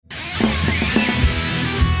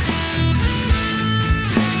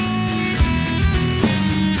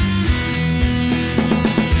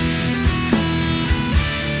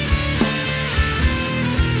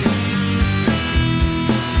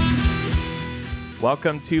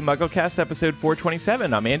Welcome to MuggleCast episode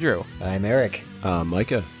 427. I'm Andrew. I'm Eric.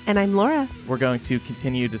 Micah. And I'm Laura. We're going to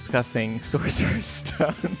continue discussing Sorcerer's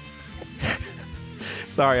Stone.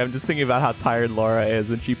 Sorry, I'm just thinking about how tired Laura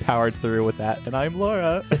is, and she powered through with that. And I'm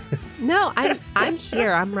Laura. No, I'm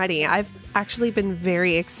here. I'm ready. I've actually been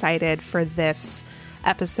very excited for this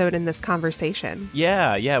episode and this conversation.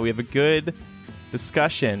 Yeah, we have a good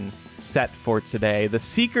discussion set for today. The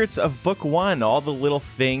secrets of book one, all the little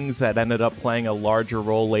things that ended up playing a larger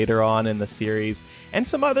role later on in the series, and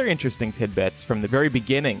some other interesting tidbits from the very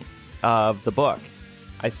beginning of the book.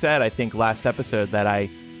 I said, I think last episode, that I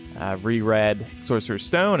reread Sorcerer's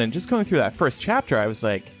Stone, and just going through that first chapter, I was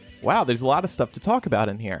like, wow, there's a lot of stuff to talk about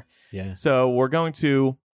in here. Yeah. So we're going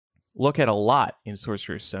to look at a lot in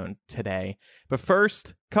Sorcerer's Stone today. But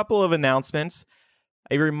first, couple of announcements.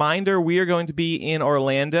 A reminder, we are going to be in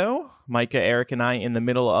Orlando, Micah, Eric, and I, in the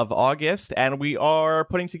middle of August, and we are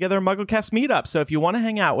putting together a MuggleCast meetup. So if you want to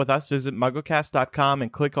hang out with us, visit MuggleCast.com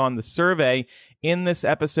and click on the survey in this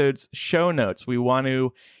episode's show notes. We want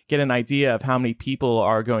to get an idea of how many people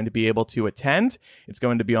are going to be able to attend. It's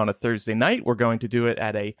going to be on a Thursday night. We're going to do it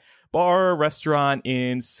at a bar, restaurant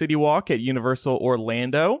in City Walk at Universal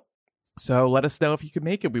Orlando. So let us know if you can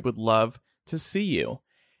make it. We would love to see you.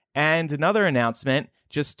 And another announcement,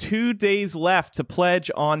 just 2 days left to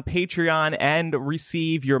pledge on Patreon and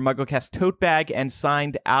receive your MuggleCast tote bag and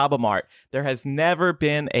signed album art. There has never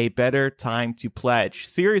been a better time to pledge.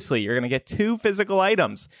 Seriously, you're going to get 2 physical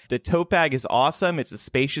items. The tote bag is awesome. It's a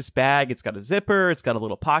spacious bag. It's got a zipper. It's got a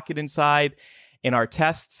little pocket inside. In our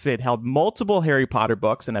tests, it held multiple Harry Potter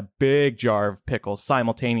books and a big jar of pickles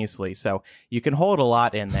simultaneously, so you can hold a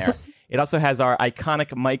lot in there. It also has our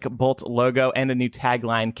iconic Mike Bolt logo and a new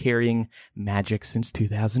tagline carrying magic since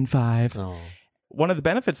 2005. Oh. One of the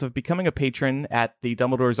benefits of becoming a patron at the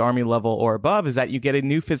Dumbledore's Army level or above is that you get a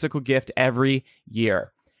new physical gift every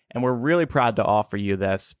year. And we're really proud to offer you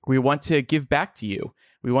this. We want to give back to you.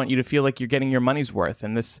 We want you to feel like you're getting your money's worth.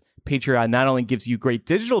 And this Patreon not only gives you great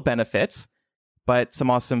digital benefits, but some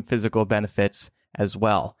awesome physical benefits as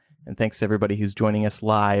well. And thanks to everybody who's joining us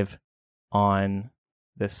live on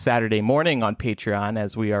this Saturday morning on Patreon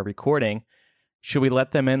as we are recording. Should we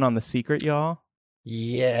let them in on the secret, y'all?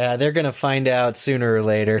 Yeah, they're going to find out sooner or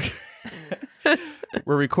later.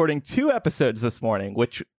 We're recording 2 episodes this morning,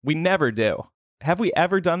 which we never do. Have we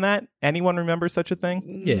ever done that? Anyone remember such a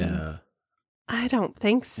thing? Yeah. I don't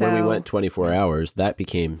think so. When we went 24 hours, that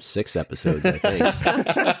became 6 episodes, I think.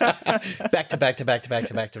 back to back to back to back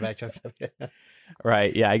to back to back to back.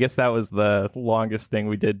 Right. Yeah, I guess that was the longest thing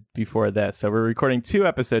we did before this. So we're recording 2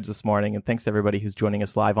 episodes this morning, and thanks to everybody who's joining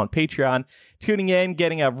us live on Patreon, tuning in,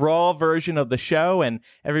 getting a raw version of the show, and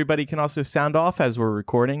everybody can also sound off as we're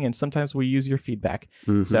recording, and sometimes we use your feedback.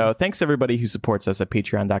 Mm-hmm. So thanks to everybody who supports us at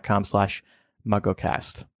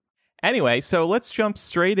patreon.com/MuggleCast. Anyway, so let's jump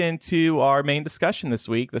straight into our main discussion this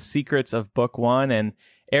week, the secrets of book one. And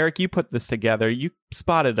Eric, you put this together. You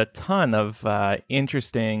spotted a ton of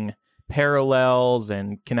interesting parallels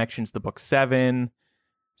and connections to book 7.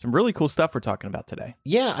 Some really cool stuff we're talking about today.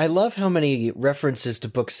 Yeah, I love how many references to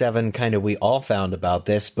book 7 kind of we all found about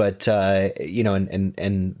this, but, you know,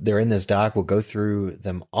 and they're in this doc. We'll go through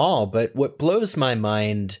them all. But what blows my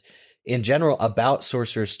mind in general about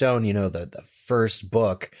Sorcerer's Stone, you know, the first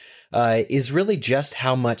book, is really just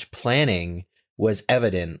how much planning was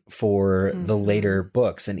evident for the later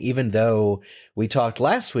books. And even though we talked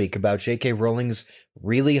last week about J.K. Rowling's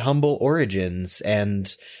really humble origins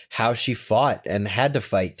and how she fought and had to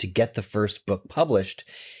fight to get the first book published,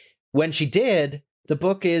 when she did, the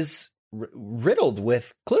book is riddled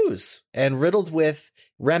with clues and riddled with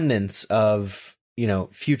remnants of, you know,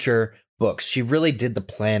 future books. She really did the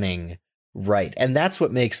planning right. And that's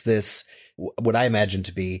what makes this what I imagine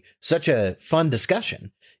to be such a fun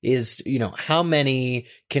discussion is, you know, how many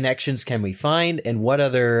connections can we find and what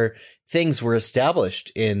other things were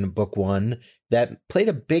established in book 1 that played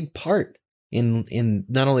a big part in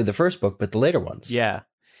not only the first book, but the later ones. Yeah.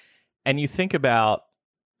 And you think about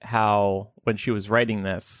how when she was writing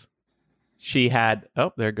this, she had,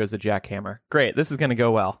 oh, there goes a jackhammer. Great. This is going to go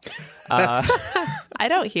well. I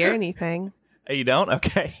don't hear anything. You don't?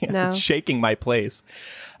 Okay. No. I'm shaking my place.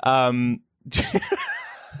 God.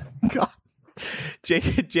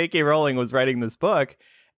 J.K. Rowling was writing this book,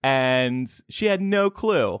 and she had no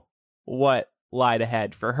clue what lied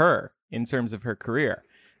ahead for her in terms of her career.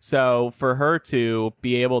 So for her to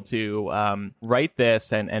be able to write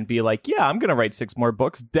this and be like, yeah, I'm going to write 6 more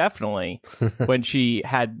books, definitely, when she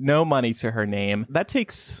had no money to her name, that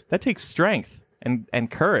takes strength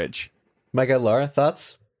and courage. Micah, Laura,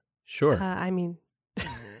 thoughts? Sure. I mean,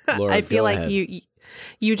 Laura, I feel go like ahead.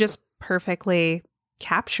 you just perfectly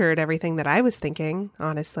captured everything that I was thinking,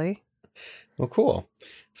 honestly. Well, cool.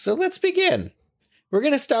 So let's begin. We're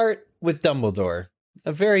going to start with Dumbledore.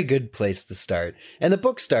 A very good place to start. And the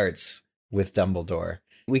book starts with Dumbledore.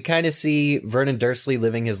 We kind of see Vernon Dursley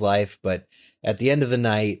living his life, but at the end of the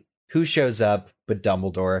night, who shows up but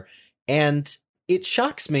Dumbledore? And it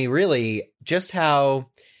shocks me, really, just how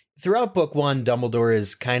throughout book one, Dumbledore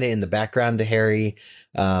is kind of in the background to Harry.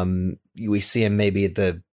 We see him maybe at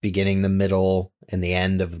the beginning, the middle, and the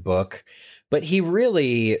end of the book. But he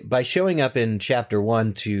really, by showing up in chapter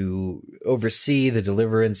 1 to oversee the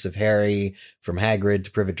deliverance of Harry from Hagrid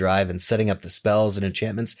to Privet Drive and setting up the spells and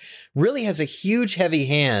enchantments, really has a huge, heavy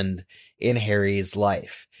hand in Harry's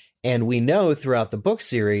life. And we know throughout the book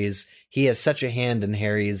series, he has such a hand in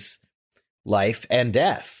Harry's life and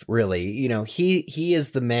death, really. You know, he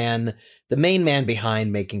is the main man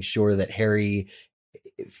behind making sure that Harry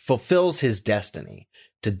fulfills his destiny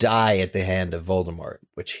to die at the hand of Voldemort,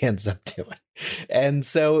 which he ends up doing. And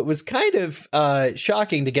so it was kind of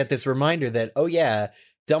shocking to get this reminder that, oh yeah,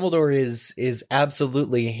 Dumbledore is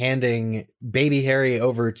absolutely handing baby Harry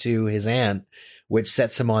over to his aunt, which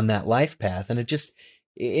sets him on that life path. And it just,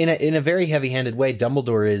 in a very heavy-handed way,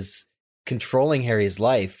 Dumbledore is controlling Harry's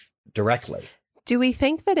life directly. Do we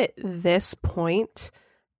think that at this point,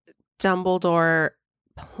 Dumbledore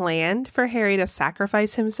planned for Harry to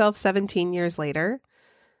sacrifice himself 17 years later?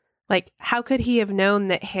 Like, how could he have known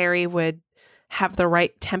that Harry would have the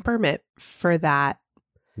right temperament for that?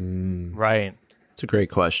 Right. It's a great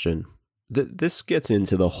question. This gets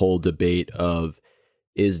into the whole debate of,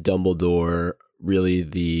 is Dumbledore really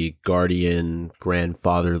the guardian,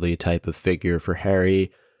 grandfatherly type of figure for Harry?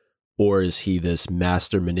 Or is he this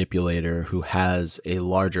master manipulator who has a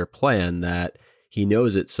larger plan that he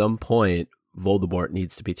knows at some point Voldemort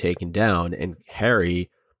needs to be taken down, and Harry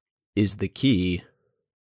is the key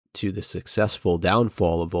to the successful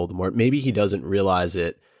downfall of Voldemort? Maybe he doesn't realize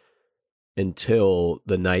it until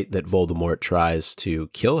the night that Voldemort tries to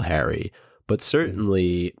kill Harry, but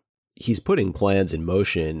certainly he's putting plans in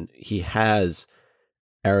motion. He has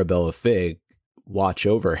Arabella Figg watch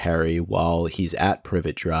over Harry while he's at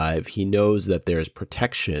Privet Drive. He knows that there's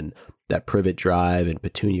protection that Privet Drive and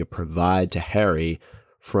Petunia provide to Harry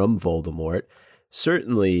from Voldemort.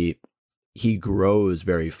 Certainly, he grows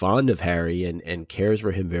very fond of Harry and cares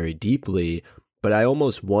for him very deeply, but I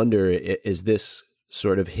almost wonder, is this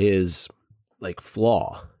sort of his like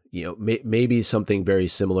flaw? You know, maybe something very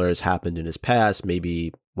similar has happened in his past.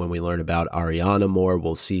 Maybe when we learn about Ariana more,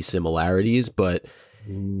 we'll see similarities, but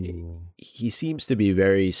he seems to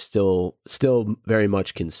be still very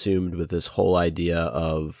much consumed with this whole idea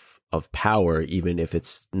of power, even if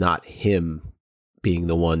it's not him being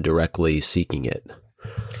the one directly seeking it.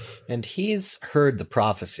 And he's heard the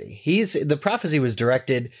prophecy. The prophecy was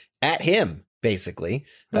directed at him, basically.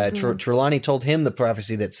 Trelawney told him the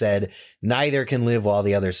prophecy that said, neither can live while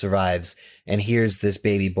the other survives. And here's this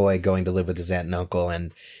baby boy going to live with his aunt and uncle.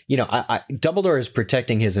 And, you know, Dumbledore is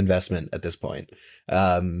protecting his investment at this point.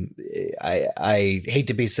 I hate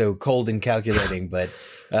to be so cold and calculating, but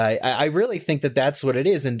I really think that that's what it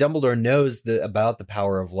is. And Dumbledore knows about the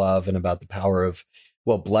power of love and about the power of,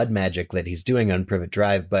 well, blood magic that he's doing on Privet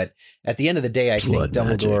Drive. But at the end of the day, I think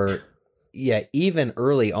Dumbledore, even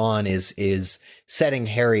early on is setting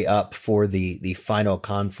Harry up for the final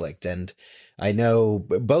conflict. And I know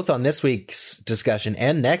both on this week's discussion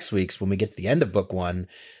and next week's, when we get to the end of book one,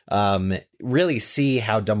 really see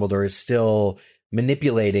how Dumbledore is still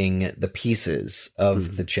manipulating the pieces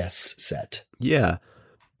of the chess set. Yeah.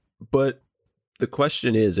 But the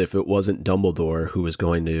question is, if it wasn't Dumbledore who was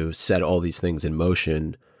going to set all these things in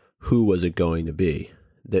motion, who was it going to be?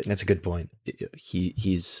 That's a good point.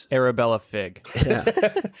 He's Arabella Figg.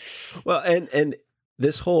 Yeah. Well, and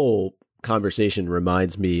this whole conversation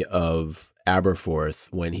reminds me of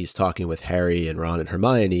Aberforth when he's talking with Harry and Ron and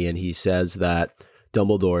Hermione, and he says that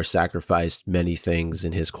Dumbledore sacrificed many things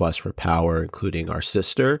in his quest for power, including our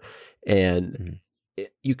sister. And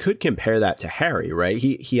you could compare that to Harry, right?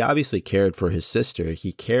 He obviously cared for his sister.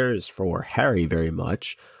 He cares for Harry very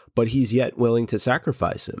much, but he's yet willing to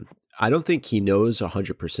sacrifice him. I don't think he knows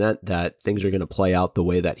 100% that things are going to play out the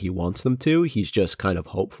way that he wants them to. He's just kind of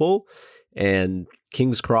hopeful. And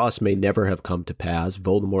King's Cross may never have come to pass.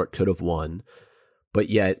 Voldemort could have won, but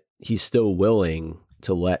yet he's still willing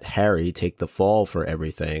to let Harry take the fall for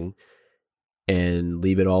everything and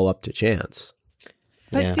leave it all up to chance.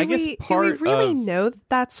 But do we really know that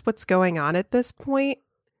that's what's going on at this point?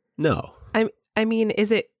 No. I mean,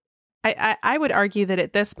 is it... I would argue that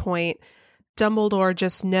at this point, Dumbledore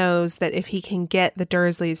just knows that if he can get the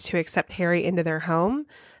Dursleys to accept Harry into their home,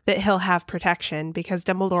 that he'll have protection, because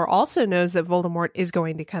Dumbledore also knows that Voldemort is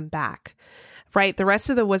going to come back, right? The rest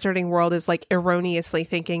of the wizarding world is like erroneously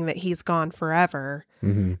thinking that he's gone forever.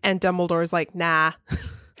 Mm-hmm. And Dumbledore's like, nah,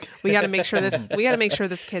 we got to make sure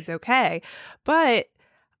this kid's okay. But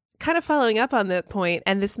kind of following up on that point,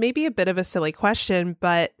 and this may be a bit of a silly question,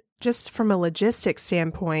 but just from a logistics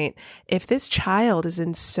standpoint, if this child is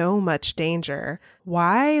in so much danger,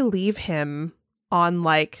 why leave him on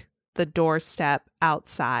like the doorstep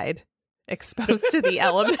outside, exposed to the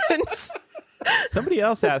elements? Somebody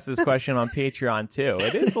else asked this question on Patreon too.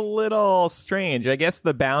 It is a little strange. I guess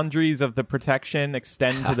the boundaries of the protection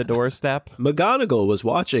extend to the doorstep. McGonagall was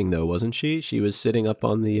watching, though, wasn't she? She was sitting up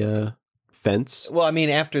on the fence. Well, I mean,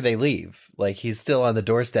 after they leave, like he's still on the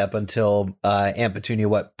doorstep until Aunt Petunia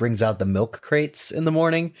brings out the milk crates in the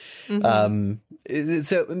morning. Mm-hmm.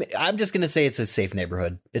 So I'm just going to say it's a safe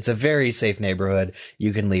neighborhood. It's a very safe neighborhood.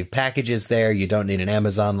 You can leave packages there. You don't need an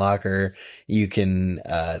Amazon locker. You can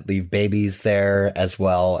leave babies there as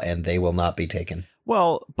well, and they will not be taken.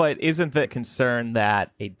 Well, but isn't the concern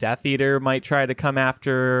that a Death Eater might try to come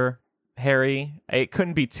after Harry? It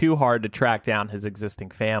couldn't be too hard to track down his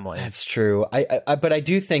existing family. That's true. But I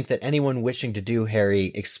do think that anyone wishing to do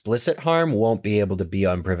Harry explicit harm won't be able to be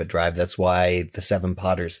on Privet Drive. That's why the Seven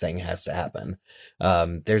Potters thing has to happen.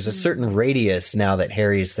 There's a certain radius now that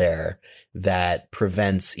Harry's there that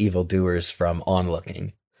prevents evildoers from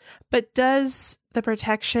onlooking. But does the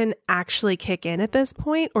protection actually kick in at this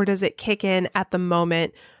point, or does it kick in at the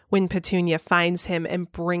moment when Petunia finds him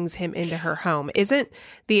and brings him into her home? Isn't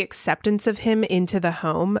the acceptance of him into the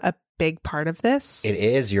home a big part of this? It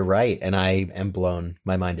is, you're right. And I am blown.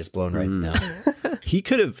 My mind is blown right now. He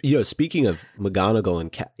could have, speaking of McGonagall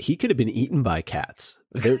and cat, he could have been eaten by cats.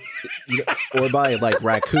 Or by like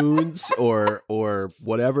raccoons or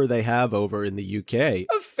whatever they have over in the UK.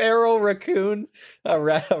 A feral raccoon, a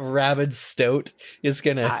rabid stoat is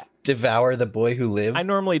going to devour the boy who lived. I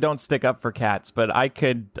normally don't stick up for cats, but I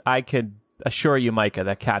could assure you, Micah,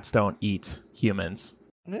 that cats don't eat humans.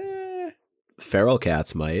 Feral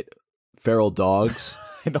cats might. Feral dogs.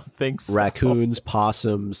 I don't think so. Raccoons,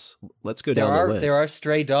 possums. Let's go down the list. There are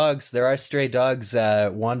stray dogs. There are stray dogs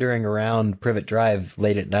wandering around Privet Drive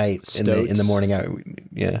late at night in the morning hour.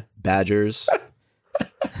 Yeah. Badgers.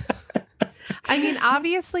 I mean,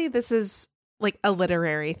 obviously this is like a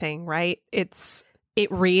literary thing, right? It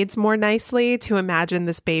reads more nicely to imagine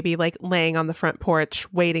this baby like laying on the front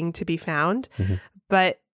porch waiting to be found. Mm-hmm.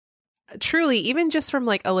 But truly, even just from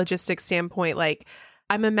like a logistics standpoint, like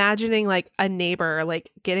I'm imagining like a neighbor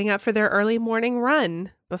like getting up for their early morning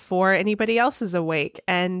run before anybody else is awake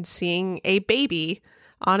and seeing a baby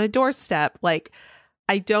on a doorstep. Like,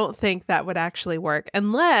 I don't think that would actually work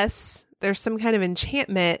unless there's some kind of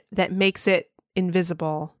enchantment that makes it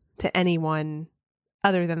invisible to anyone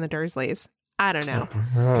other than the Dursleys. I don't know.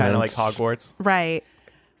 Kind of like Hogwarts. Right.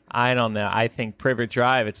 I don't know. I think Privet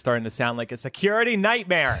Drive, it's starting to sound like a security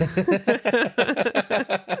nightmare.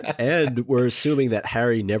 And we're assuming that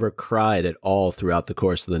Harry never cried at all throughout the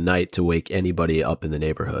course of the night to wake anybody up in the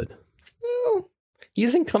neighborhood. Well,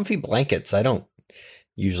 he's in comfy blankets. I don't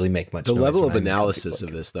usually make much noise. The level of analysis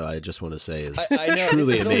of this, though, I just want to say is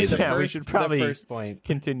truly amazing. Yeah, we should probably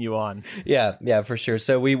continue on. Yeah, for sure.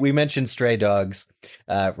 So we mentioned stray dogs,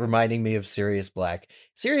 reminding me of Sirius Black.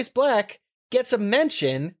 Sirius Black gets a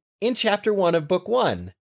mention in chapter 1 of book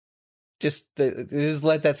 1. Just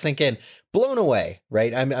let that sink in. Blown away,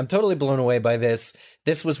 right? I'm totally blown away by this.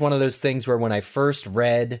 This was one of those things where when I first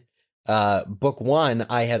read book 1,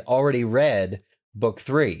 I had already read book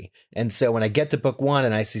 3. And so when I get to book 1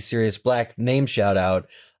 and I see Sirius Black name shout out,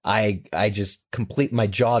 I just my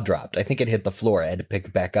jaw dropped. I think it hit the floor. I had to pick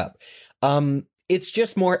it back up. It's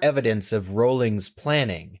just more evidence of Rowling's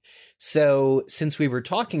planning. So since we were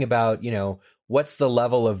talking about, what's the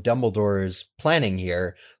level of Dumbledore's planning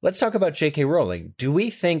here? Let's talk about J.K. Rowling. Do we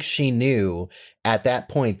think she knew at that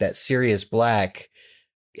point that Sirius Black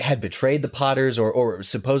had betrayed the Potters or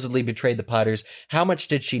supposedly betrayed the Potters? How much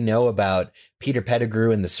did she know about Peter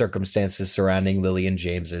Pettigrew and the circumstances surrounding Lily and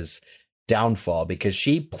James's downfall? Because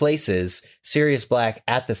she places Sirius Black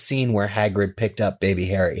at the scene where Hagrid picked up baby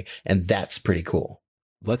Harry, and that's pretty cool.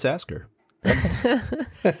 Let's ask her.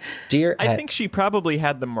 I think she probably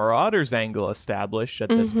had the Marauders angle established at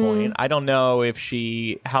this point. I don't know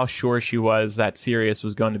how sure she was that Sirius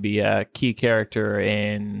was going to be a key character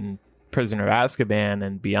in Prisoner of Azkaban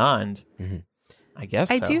and beyond. I guess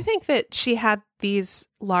I do think that she had these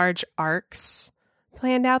large arcs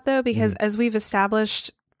planned out, though, because as we've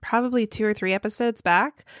established probably 2 or 3 episodes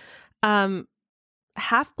back,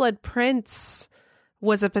 Half-Blood Prince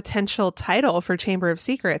was a potential title for Chamber of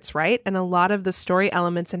Secrets, right? And a lot of the story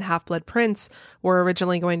elements in Half-Blood Prince were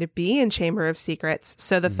originally going to be in Chamber of Secrets.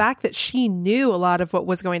 So the fact that she knew a lot of what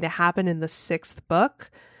was going to happen in the 6th book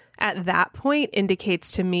at that point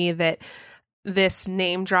indicates to me that this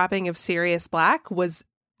name dropping of Sirius Black was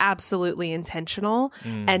absolutely intentional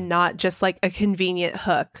and not just like a convenient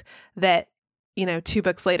hook that, 2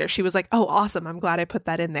 books later, she was like, oh, awesome. I'm glad I put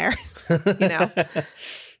that in there.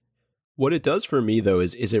 What it does for me, though,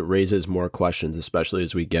 is it raises more questions, especially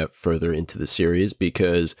as we get further into the series,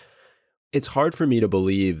 because it's hard for me to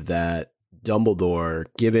believe that Dumbledore,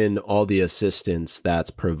 given all the assistance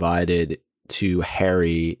that's provided to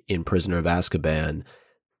Harry in Prisoner of Azkaban,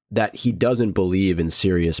 that he doesn't believe in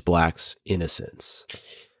Sirius Black's innocence.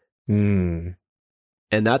 And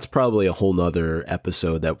that's probably a whole nother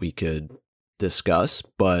episode that we could discuss,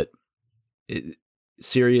 but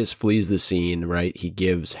Sirius flees the scene, right? He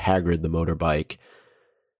gives Hagrid the motorbike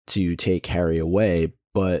to take Harry away,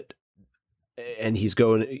 and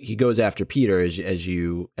he goes after Peter, as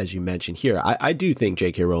you mentioned here. I do think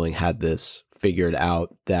J.K. Rowling had this figured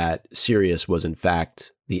out, that Sirius was in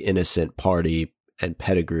fact the innocent party and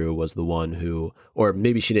Pettigrew was the one who, or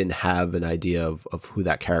maybe she didn't have an idea of who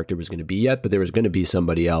that character was going to be yet, but there was going to be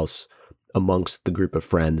somebody else amongst the group of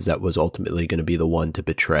friends that was ultimately going to be the one to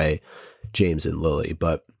betray James and Lily.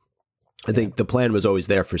 But I think the plan was always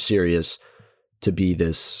there for Sirius to be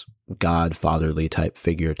this godfatherly type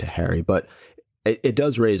figure to Harry. But it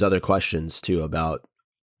does raise other questions too about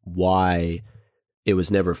why it was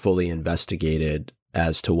never fully investigated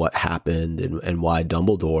as to what happened and why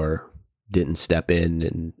Dumbledore didn't step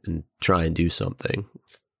in and try and do something.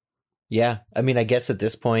 Yeah, I mean, I guess at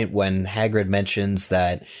this point, when Hagrid mentions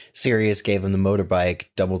that Sirius gave him the motorbike,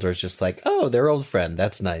 Dumbledore's just like, "Oh, they're old friend.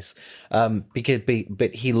 That's nice." But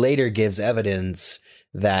he later gives evidence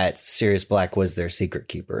that Sirius Black was their secret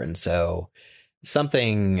keeper, and so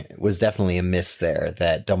something was definitely amiss there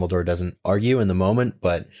that Dumbledore doesn't argue in the moment,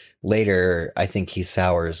 but later I think he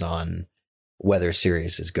sours on whether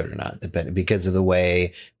Sirius is good or not, because of the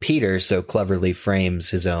way Peter so cleverly frames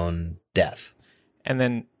his own death. And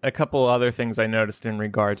then a couple other things I noticed in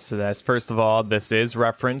regards to this. First of all, this is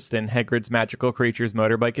referenced in Hagrid's Magical Creatures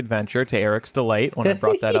Motorbike Adventure, to Eric's delight, when I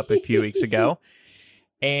brought that up a few weeks ago.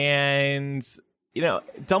 And,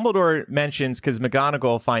 Dumbledore mentions, because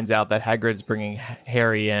McGonagall finds out that Hagrid's bringing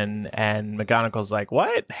Harry in, and McGonagall's like,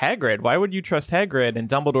 "What? Hagrid? Why would you trust Hagrid?" And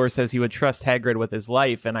Dumbledore says he would trust Hagrid with his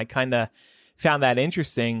life. And I kind of found that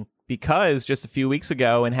interesting, because just a few weeks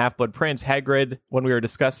ago in Half-Blood Prince, Hagrid, when we were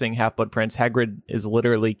discussing Half-Blood Prince, Hagrid is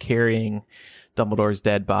literally carrying Dumbledore's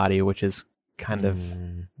dead body, which is kind of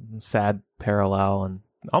sad parallel and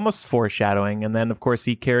almost foreshadowing. And then, of course,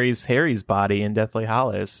 he carries Harry's body in Deathly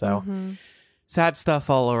Hallows. So sad stuff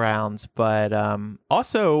all around. But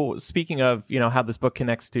also, speaking of, how this book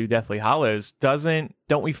connects to Deathly Hallows,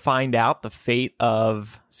 don't we find out the fate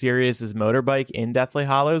of Sirius's motorbike in Deathly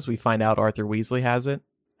Hallows? We find out Arthur Weasley has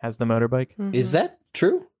the motorbike. Is that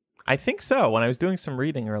true? I think so. When I was doing some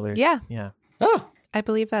reading earlier. Yeah. Oh, I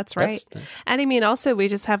believe that's right. And I mean, also, we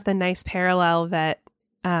just have the nice parallel that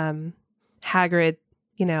Hagrid,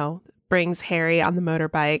 brings Harry on the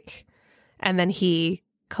motorbike, and then he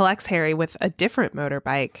collects Harry with a different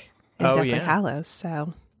motorbike in Deathly Hallows.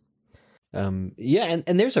 So, and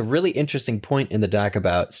there's a really interesting point in the doc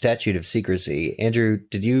about Statute of Secrecy. Andrew,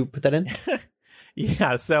 did you put that in?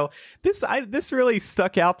 Yeah, so this really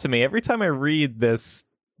stuck out to me every time I read this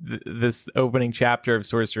opening chapter of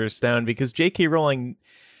Sorcerer's Stone, because J.K. Rowling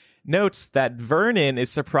notes that Vernon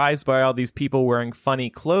is surprised by all these people wearing funny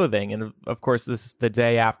clothing, and of course this is the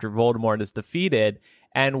day after Voldemort is defeated,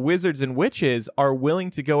 and wizards and witches are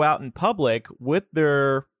willing to go out in public with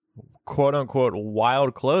their quote-unquote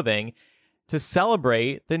wild clothing to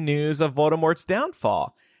celebrate the news of Voldemort's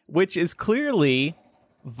downfall, which is clearly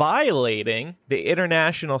violating the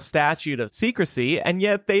International Statute of Secrecy, and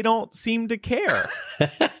yet they don't seem to care.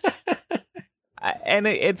 And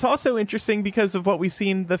it's also interesting because of what we see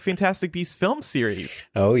in the Fantastic Beasts film series.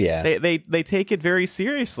 Oh, yeah. They take it very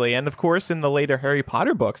seriously. And of course, in the later Harry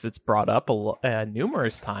Potter books, it's brought up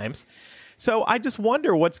numerous times. So I just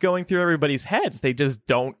wonder what's going through everybody's heads. They just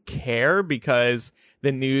don't care because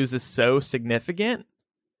the news is so significant.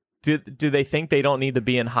 Do they think they don't need to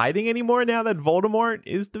be in hiding anymore now that Voldemort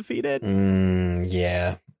is defeated?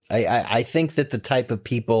 Yeah. I think that the type of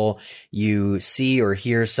people you see or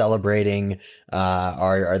hear celebrating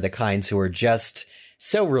are the kinds who are just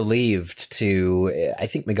so relieved to, I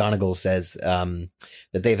think McGonagall says that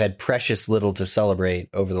they've had precious little to celebrate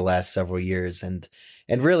over the last several years. And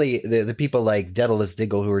really the people like Daedalus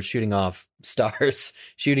Diggle who are shooting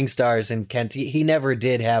stars in Kent, he never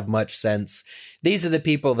did have much sense. These are the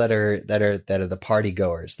people that are the party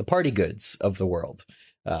goers, the party goods of the world,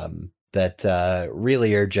 that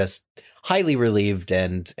really are just highly relieved.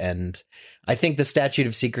 And I think the statute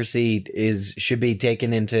of secrecy should be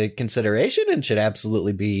taken into consideration and should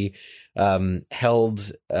absolutely be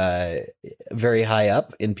held very high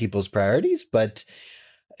up in people's priorities. But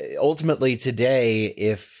ultimately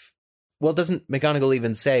today, doesn't McGonagall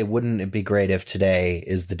even say, wouldn't it be great if today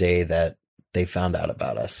is the day that they found out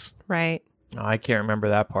about us? Right. Oh, I can't remember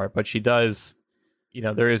that part, but she does,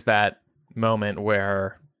 there is that moment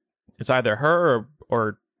where it's either her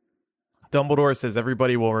or Dumbledore says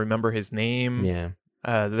everybody will remember his name. Yeah.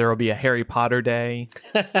 There will be a Harry Potter day.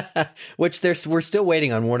 Which we're still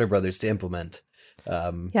waiting on Warner Brothers to implement.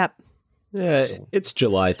 Yep. Yeah, it's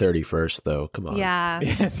July 31st, though. Come on. Yeah.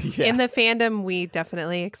 Yeah. In the fandom, we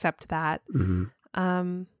definitely accept that.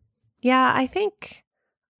 Mm-hmm. Yeah, I think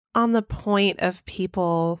on the point of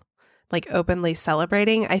people like openly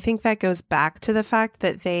celebrating, I think that goes back to the fact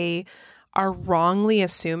that they are wrongly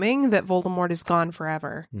assuming that Voldemort is gone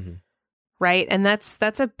forever. Mm-hmm. Right? And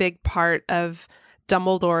that's a big part of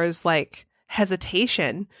Dumbledore's like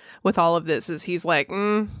hesitation with all of this is he's like,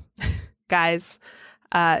 guys,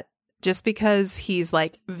 just because he's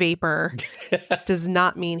like vapor does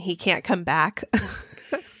not mean he can't come back.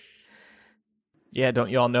 Yeah, don't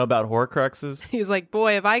you all know about Horcruxes? He's like,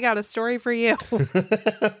 boy, have I got a story for you. Well,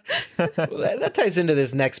 that ties into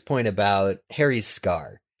this next point about Harry's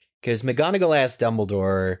scar. Because McGonagall asked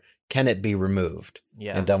Dumbledore, can it be removed?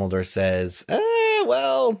 Yeah. And Dumbledore says,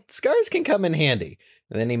 well, scars can come in handy.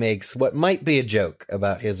 And then he makes what might be a joke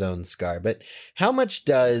about his own scar. But how much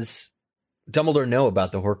does Dumbledore know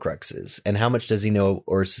about the Horcruxes? And how much does he know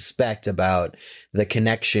or suspect about the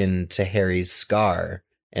connection to Harry's scar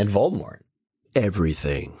and Voldemort?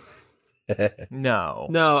 Everything. No.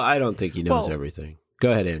 No, I don't think he knows everything.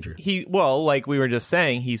 Go ahead, Andrew. Like we were just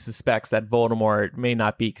saying, he suspects that Voldemort may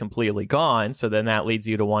not be completely gone. So then that leads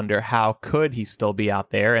you to wonder, how could he still be out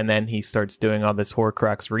there? And then he starts doing all this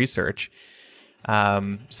Horcrux research.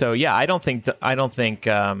 So yeah, I don't think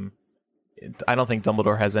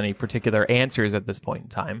Dumbledore has any particular answers at this point in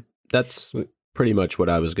time. That's pretty much what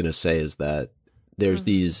I was going to say, is that there's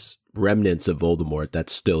these remnants of Voldemort that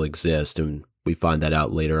still exist, and we find that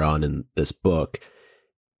out later on in this book.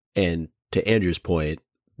 And to Andrew's point,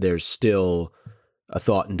 there's still a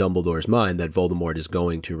thought in Dumbledore's mind that Voldemort is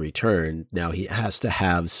going to return. Now he has to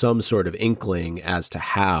have some sort of inkling as to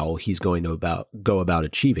how he's going to go about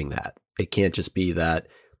achieving that. It can't just be that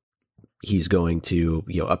he's going to,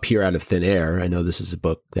 appear out of thin air. I know this is a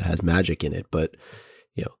book that has magic in it, but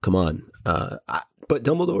come on. But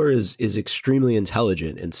Dumbledore is extremely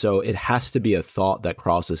intelligent, and so it has to be a thought that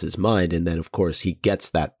crosses his mind, and then of course he gets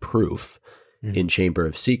that proof in Chamber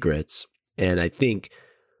of Secrets. And I think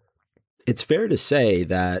it's fair to say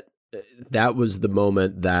that that was the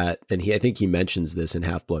moment that, and I think he mentions this in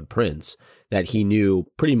Half-Blood Prince, that he knew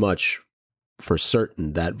pretty much for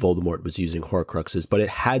certain that Voldemort was using Horcruxes, but it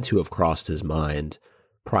had to have crossed his mind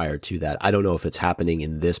prior to that. I don't know if it's happening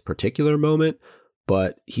in this particular moment,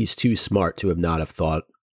 but he's too smart to not have thought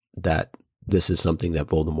that this is something that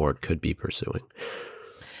Voldemort could be pursuing.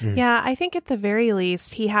 Yeah, I think at the very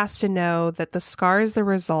least, he has to know that the scar is the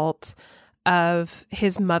result of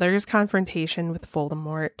his mother's confrontation with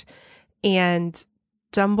Voldemort, and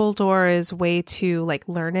Dumbledore is way too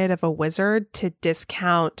learned of a wizard to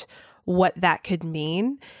discount what that could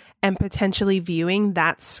mean, and potentially viewing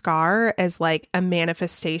that scar as a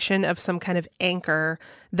manifestation of some kind of anchor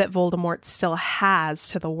that Voldemort still has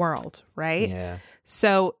to the world, right? Yeah.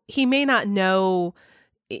 So he may not know,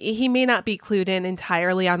 he may not be clued in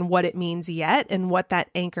entirely on what it means yet and what that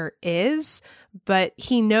anchor is, but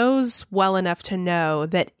he knows well enough to know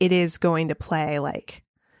that it is going to play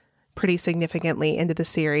pretty significantly into the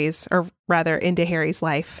series, or rather into Harry's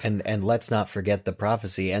life. And let's not forget the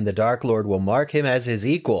prophecy, and the Dark Lord will mark him as his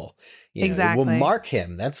equal. Exactly. It will mark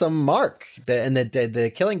him. That's a mark. And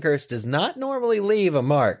the killing curse does not normally leave a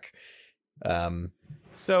mark.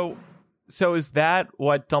 So is that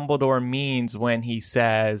what Dumbledore means when he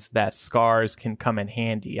says that scars can come in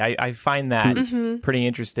handy? I find that pretty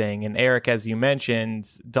interesting. And Eric, as you mentioned,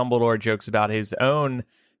 Dumbledore jokes about his own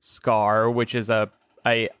scar, which is a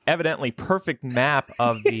evidently perfect map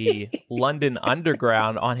of the London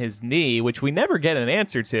Underground on his knee, which we never get an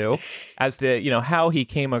answer to as to, how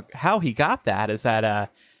he got that. Is that a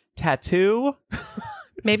tattoo?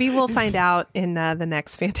 Maybe we'll find out in the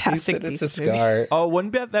next Fantastic It's Beasts a movie. scar. Oh,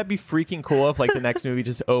 wouldn't that be freaking cool if like the next movie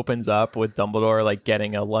just opens up with Dumbledore like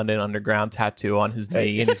getting a London Underground tattoo on his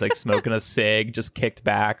knee and he's like smoking a cig, just kicked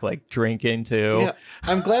back, like drinking too. You know,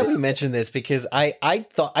 I'm glad we mentioned this because I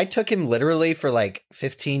thought I took him literally for like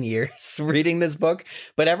 15 years reading this book,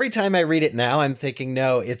 but every time I read it now, I'm thinking,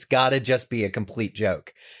 no, it's got to just be a complete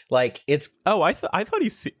joke. Like it's Oh, I thought I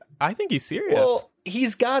think he's serious. well,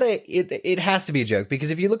 he's got it has to be a joke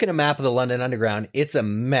because if you look at a map of the London Underground, it's a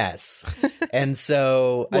mess. And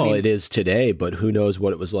so Well, I mean, it is today, but who knows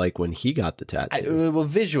what it was like when he got the tattoo. well,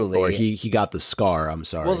 visually, or he got the scar, I'm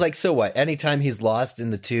sorry. well, it's like, so what? Anytime he's lost in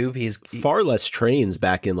the tube, far less trains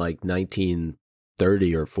back in like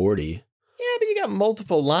 1930 or 40. Yeah, but you got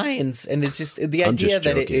multiple lines, and it's just the I'm idea just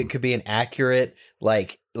that joking. it could be an accurate,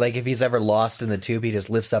 like if he's ever lost in the tube, he just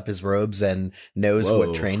lifts up his robes and knows Whoa.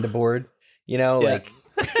 what train to board. You know, Yeah. like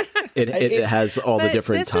It has all the But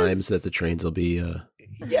different this times is- that the trains will be.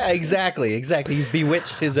 yeah, exactly. He's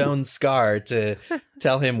bewitched his own scar to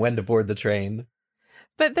tell him when to board the train.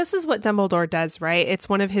 But this is what Dumbledore does, right? It's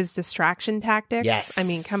one of his distraction tactics. Yes. I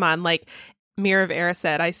mean, come on. Like Mirror of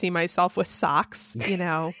Erised, I see myself with socks, you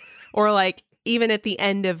know? Or like even at the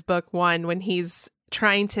end of book 1 when he's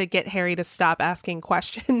trying to get Harry to stop asking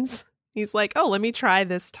questions. He's like, oh, let me try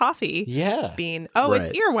this toffee Yeah, bean. Oh,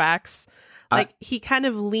 it's Right. earwax. Like he kind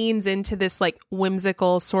of leans into this like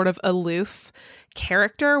whimsical, sort of aloof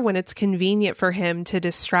character when it's convenient for him to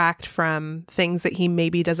distract from things that he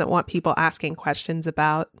maybe doesn't want people asking questions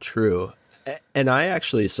about. True. And I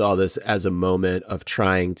actually saw this as a moment of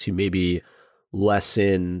trying to maybe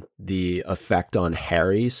lessen the effect on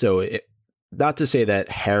Harry. So not to say that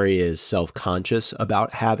Harry is self-conscious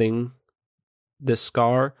about having this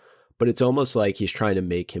scar, but it's almost like he's trying to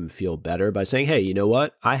make him feel better by saying, hey, you know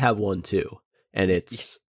what? I have one too. And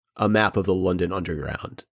it's a map of the London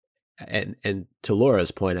Underground. And to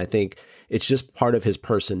Laura's point, I think it's just part of his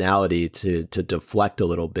personality to deflect a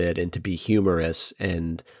little bit and to be humorous.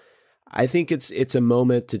 And I think it's a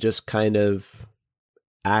moment to just kind of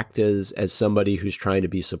act as somebody who's trying to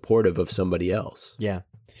be supportive of somebody else. yeah.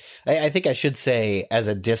 I think I should say as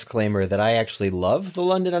a disclaimer that I actually love the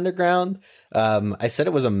London Underground. I said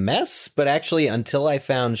it was a mess, but actually until I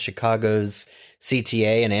found Chicago's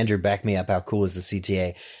CTA, and Andrew backed me up, how cool is the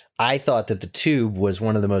CTA? I thought that the tube was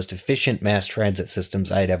one of the most efficient mass transit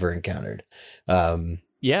systems I had ever encountered.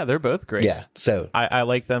 Yeah, they're both great. Yeah, so I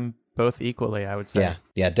like them both equally, I would say.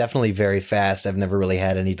 yeah, definitely very fast. I've never really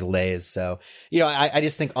had any delays. So, I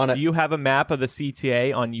just think on a... Do you have a map of the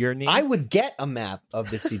CTA on your knee? I would get a map of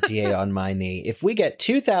the CTA on my knee. If we get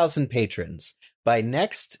 2,000 patrons by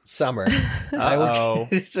next summer, I Uh-oh.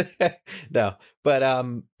 will... No, but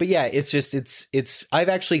yeah, it's I've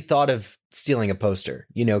actually thought of stealing a poster.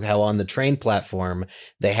 You know how on the train platform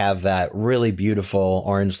they have that really beautiful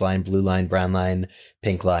orange line, blue line, brown line,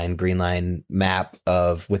 pink line, green line map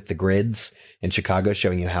with the grids in Chicago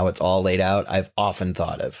showing you how it's all laid out. I've often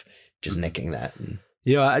thought of just nicking that.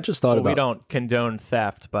 Yeah, I just thought Well, we about don't condone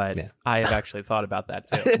theft, but Yeah. I have actually thought about that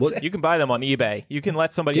too. You can buy them on eBay. You can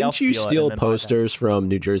let somebody else Didn't you steal it steal and then buy them. posters from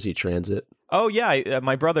New Jersey Transit? Oh yeah,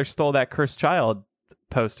 my brother stole that Cursed Child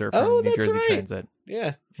poster from Oh, New that's Jersey right. Transit.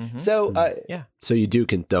 Yeah. Mhm. So, Yeah. So you do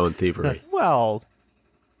condone thievery Well,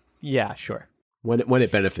 yeah, sure. when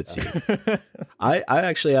it benefits you. I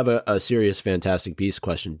actually have a serious Fantastic Beasts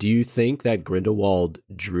question. Do you think that Grindelwald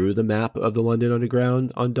drew the map of the London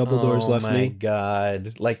Underground on Dumbledore's left my knee?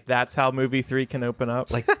 God. That's how movie 3 can open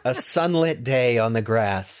up. Like a sunlit day on the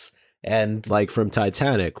grass. And Like from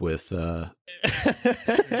Titanic with Leonardo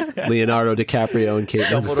DiCaprio and Kate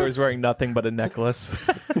Winslet. Dumbledore's wearing nothing but a necklace,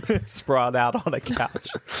 sprawled out on a couch.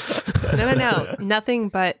 No. Nothing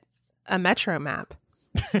but a metro map.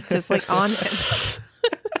 Just like on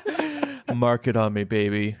him. Mark it on me,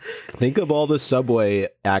 baby. Think of all the subway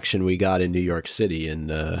action we got in New York City in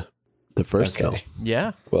the first film.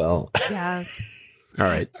 Yeah. well, Yeah. All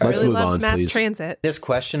right, let's Really move loves on, mass please. transit. this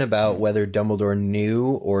question about whether Dumbledore knew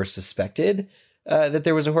or suspected that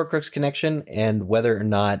there was a Horcrux connection and whether or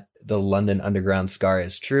not the London Underground scar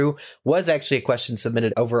is true was actually a question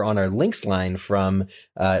submitted over on our links line from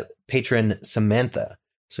patron Samantha.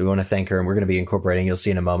 So we want to thank her, and we're going to be incorporating, you'll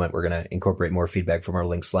see in a moment, we're going to incorporate more feedback from our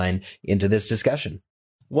links line into this discussion.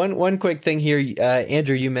 One quick thing here,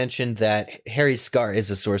 Andrew, you mentioned that Harry's scar is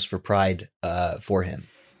a source for pride for him.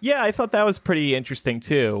 Yeah, I thought that was pretty interesting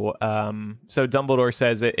too. So Dumbledore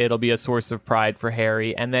says it'll be a source of pride for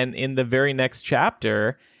Harry. And then in the very next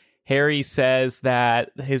chapter, Harry says that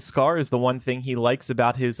his scar is the one thing he likes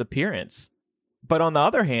about his appearance. But on the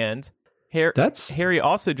other hand, Harry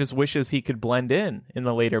also just wishes he could blend in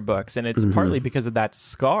the later books, and it's partly because of that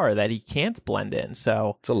scar that he can't blend in.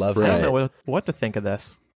 So it's a love. I don't know what to think of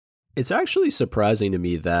this. It's actually surprising to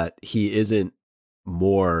me that he isn't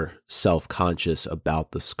more self-conscious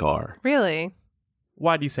about the scar. Really?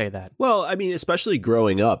 Why do you say that? Well, I mean, especially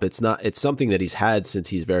growing up, it's something that he's had since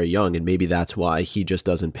he's very young, and maybe that's why he just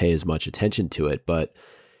doesn't pay as much attention to it. But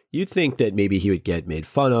you'd think that maybe he would get made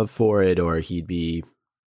fun of for it, or he'd be,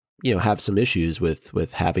 have some issues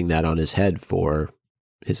with having that on his head for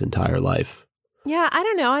his entire life. Yeah, I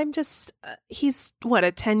don't know. I'm just, he's a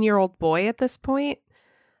 10-year-old boy at this point.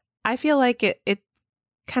 I feel like it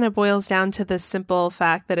kind of boils down to the simple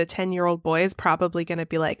fact that a 10-year-old boy is probably going to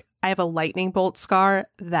be like, I have a lightning bolt scar.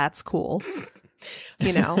 That's cool.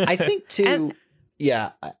 I think too.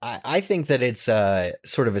 I think that it's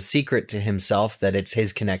sort of a secret to himself that it's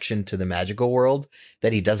his connection to the magical world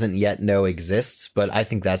that he doesn't yet know exists. But I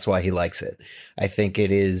think that's why he likes it. I think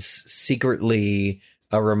it is secretly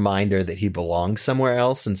a reminder that he belongs somewhere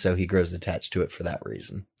else. And so he grows attached to it for that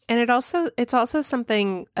reason. And it's also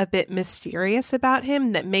something a bit mysterious about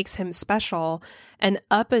him that makes him special. And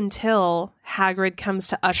up until Hagrid comes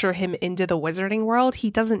to usher him into the wizarding world, he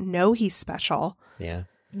doesn't know he's special. Yeah.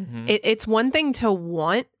 Mm-hmm. It's one thing to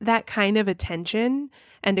want that kind of attention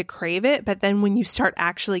and to crave it, but then when you start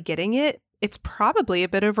actually getting it, it's probably a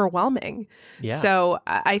bit overwhelming. Yeah. So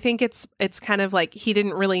I think it's kind of like he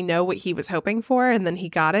didn't really know what he was hoping for, and then he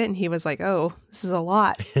got it, and he was like, "Oh, this is a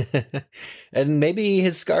lot." And maybe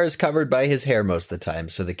his scar is covered by his hair most of the time,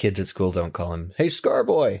 so the kids at school don't call him "Hey, Scar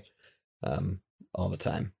Boy," all the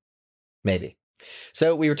time. Maybe.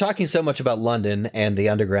 So we were talking so much about London and the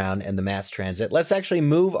underground and the mass transit. Let's actually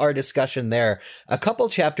move our discussion there. A couple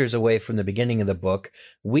chapters away from the beginning of the book,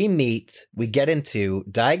 we get into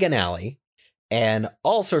Diagon Alley, and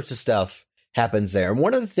all sorts of stuff happens there. And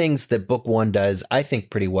one of the things that book one does, I think,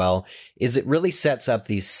 pretty well is it really sets up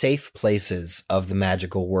these safe places of the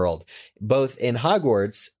magical world, both in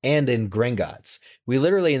Hogwarts and in Gringotts. We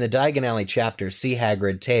literally, in the Diagon Alley chapter, see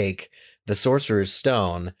Hagrid take the Sorcerer's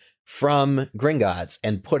Stone from Gringotts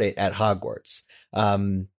and put it at Hogwarts.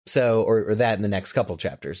 Or that in the next couple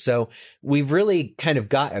chapters. So we've really kind of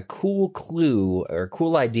got a cool clue or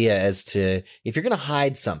cool idea as to if you're going to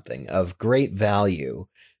hide something of great value,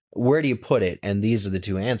 where do you put it? And these are the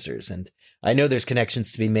two answers. And I know there's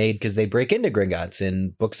connections to be made because they break into Gringotts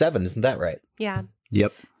in book 7. Isn't that right? Yeah.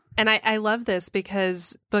 Yep. And I love this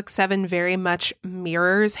because book 7 very much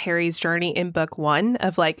mirrors Harry's journey in book 1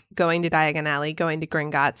 of like going to Diagon Alley, going to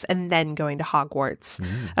Gringotts, and then going to Hogwarts.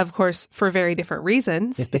 Of course, for very different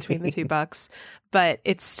reasons between the two books, but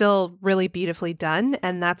it's still really beautifully done.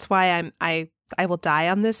 And that's why I will die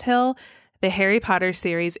on this hill. The Harry Potter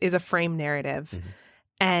series is a frame narrative,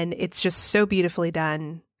 and it's just so beautifully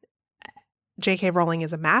done. J.K. Rowling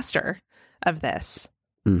is a master of this.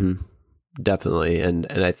 Mm-hmm. Definitely. And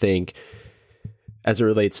I think as it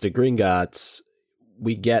relates to Gringotts,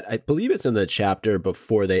 we get, I believe it's in the chapter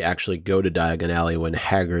before they actually go to Diagon Alley when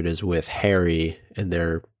Hagrid is with Harry and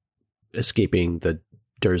they're escaping the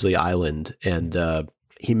Dursley Island. And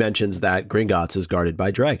he mentions that Gringotts is guarded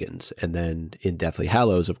by dragons. And then in Deathly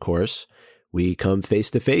Hallows, of course, we come face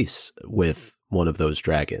to face with one of those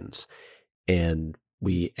dragons. And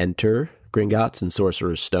we enter Gringotts and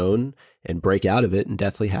Sorcerer's Stone and break out of it in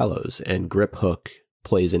Deathly Hallows. And Grip Hook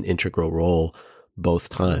plays an integral role both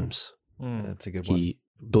times. That's a good one. I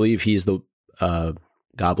believe he's the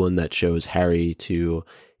goblin that shows Harry to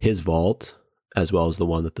his vault, as well as the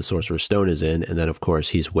one that the Sorcerer's Stone is in. And then, of course,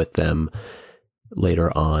 he's with them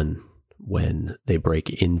later on when they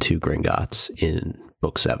break into Gringotts in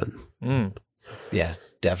book 7. Yeah,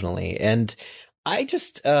 definitely. And I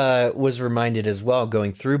just was reminded as well,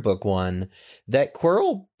 going through book 1, that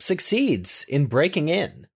Quirrell succeeds in breaking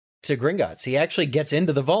in to Gringotts. He actually gets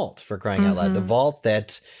into the vault, for crying out loud. The vault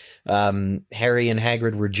that Harry and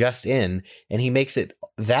Hagrid were just in, and he makes it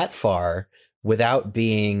that far without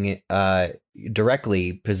being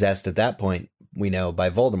directly possessed at that point, we know, by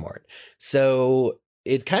Voldemort. So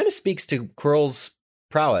it kind of speaks to Quirrell's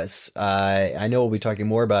prowess. I know we'll be talking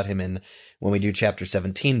more about him when we do chapter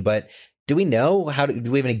 17, but do we know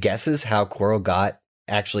do we have any guesses how Quirrell got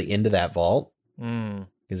actually into that vault?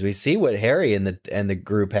 Because we see what Harry and the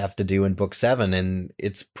group have to do in book 7, and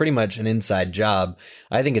it's pretty much an inside job.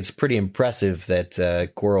 I think it's pretty impressive that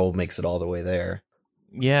Quirrell makes it all the way there.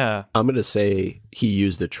 Yeah, I'm gonna say he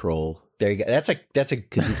used a troll. There you go. That's a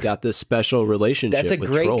because he's got this special relationship. That's a with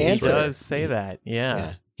great trolls, answer. He right? does say that.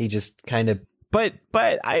 Yeah. He just kind of. But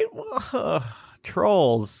I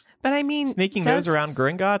trolls. But I mean, Sneaking those around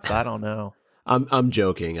Gringotts? I don't know. I'm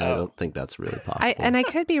joking. I don't think that's really possible. I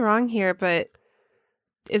could be wrong here, but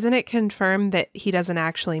isn't it confirmed that he doesn't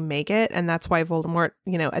actually make it, and that's why Voldemort,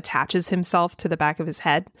 attaches himself to the back of his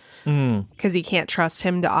head because he can't trust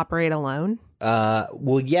him to operate alone?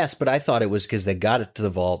 Well, yes, but I thought it was because they got it to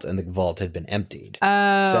the vault and the vault had been emptied.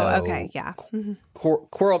 Oh, So okay, yeah.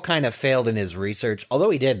 Quirrell kind of failed in his research,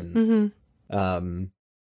 although he didn't.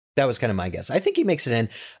 That was kind of my guess. I think he makes it in,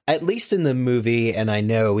 at least in the movie, and I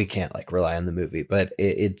know we can't rely on the movie, but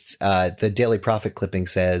it's the Daily Prophet clipping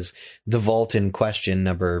says the vault in question,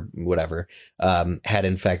 number whatever, had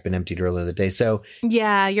in fact been emptied earlier in the day. So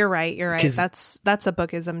yeah, you're right. That's a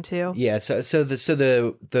bookism too. Yeah, so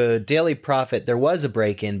the Daily Prophet, there was a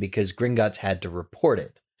break-in because Gringotts had to report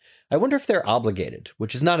it. I wonder if they're obligated,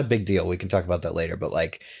 which is not a big deal. We can talk about that later. But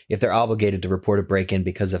if they're obligated to report a break-in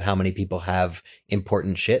because of how many people have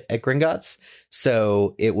important shit at Gringotts.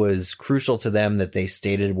 So it was crucial to them that they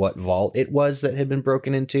stated what vault it was that had been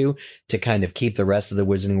broken into to kind of keep the rest of the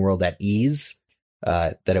Wizarding world at ease,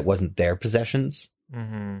 that it wasn't their possessions.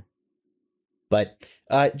 Mm-hmm. But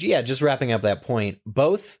just wrapping up that point,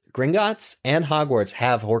 both Gringotts and Hogwarts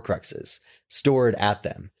have Horcruxes stored at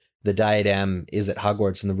them. The diadem is at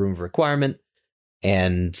Hogwarts in the Room of Requirement,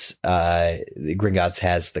 and Gringotts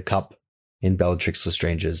has the cup in Bellatrix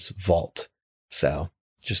Lestrange's vault. So,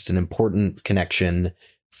 just an important connection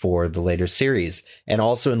for the later series. And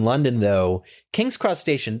also in London, though, King's Cross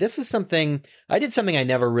Station, this is something I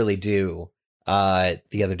never really do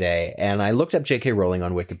the other day, and I looked up J.K. Rowling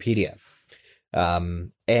on Wikipedia.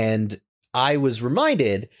 And I was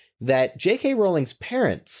reminded that J.K. Rowling's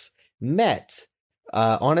parents met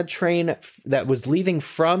on a train that was leaving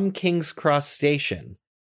from King's Cross Station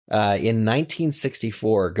in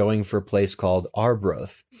 1964, going for a place called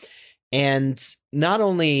Arbroath. And not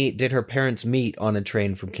only did her parents meet on a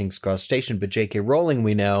train from King's Cross Station, but J.K. Rowling,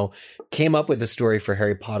 we know, came up with a story for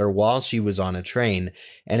Harry Potter while she was on a train.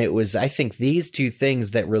 And it was, I think, these two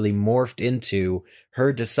things that really morphed into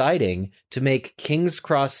her deciding to make King's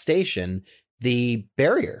Cross Station the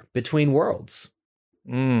barrier between worlds.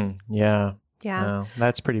 Yeah. Yeah. Wow,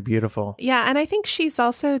 that's pretty beautiful. Yeah, and I think she's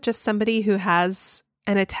also just somebody who has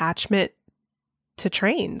an attachment to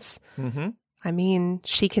trains. Mm-hmm. I mean,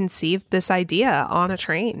 she conceived this idea on a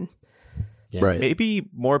train. Yeah. Right. Maybe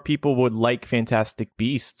more people would like Fantastic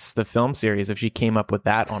Beasts, the film series, if she came up with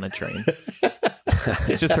that on a train.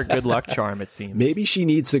 It's just her good luck charm, it seems. Maybe she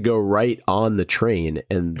needs to go right on the train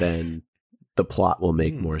and then the plot will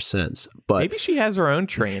make more sense. But maybe she has her own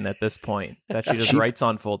train at this point that she just writes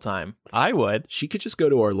on full time. I would. She could just go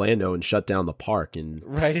to Orlando and shut down the park and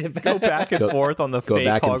Go back and forth on the fake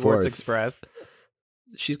Hogwarts Express.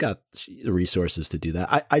 She's got the resources to do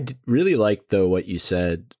that. I really like, though, what you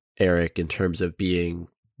said, Eric, in terms of being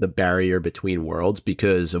the barrier between worlds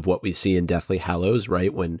because of what we see in Deathly Hallows,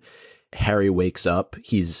 right? When Harry wakes up,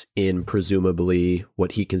 he's in presumably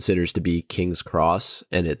what he considers to be King's Cross,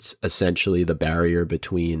 and it's essentially the barrier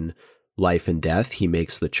between life and death. He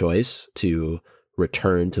makes the choice to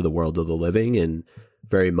return to the world of the living, and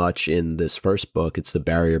very much in this first book, it's the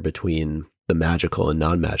barrier between the magical and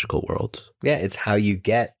non-magical worlds. Yeah, it's how you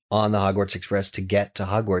get on the Hogwarts Express to get to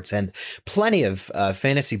Hogwarts. And plenty of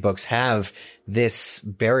fantasy books have this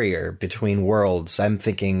barrier between worlds. I'm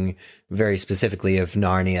thinking very specifically of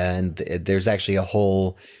Narnia, and there's actually a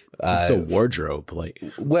whole... it's a wardrobe.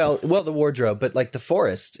 Well, the wardrobe, but the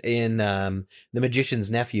forest in The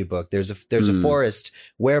Magician's Nephew book, there's a forest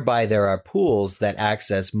whereby there are pools that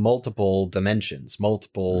access multiple dimensions,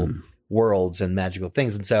 multiple... worlds and magical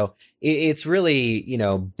things. And so it's really,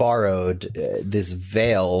 borrowed this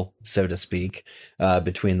veil, so to speak,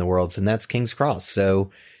 between the worlds, and that's King's Cross.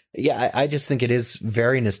 So yeah, I just think it is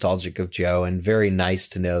very nostalgic of Jo and very nice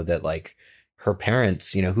to know that her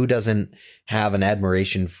parents, who doesn't have an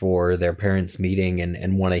admiration for their parents meeting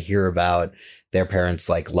and want to hear about their parents'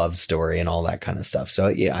 love story and all that kind of stuff. So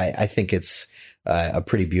yeah, I think it's a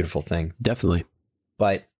pretty beautiful thing. Definitely.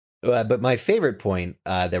 But my favorite point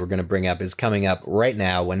that we're going to bring up is coming up right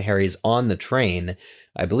now when Harry's on the train.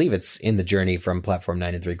 I believe it's in the Journey from Platform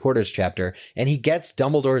 9 3/4 chapter, and he gets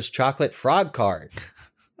Dumbledore's chocolate frog card.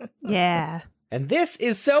 Yeah. And this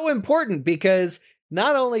is so important because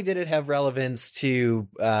not only did it have relevance to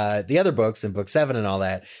the other books in Book 7 and all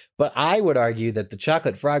that, but I would argue that the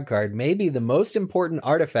chocolate frog card may be the most important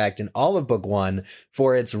artifact in all of Book 1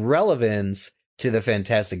 for its relevance to the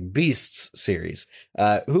Fantastic Beasts series.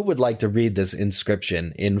 Who would like to read this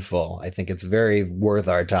inscription in full? I think it's very worth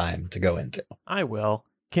our time to go into. I will.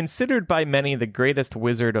 Considered by many the greatest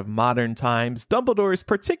wizard of modern times, Dumbledore is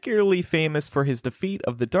particularly famous for his defeat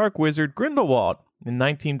of the Dark Wizard Grindelwald. in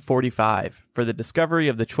 1945 for the discovery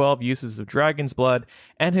of the 12 uses of dragon's blood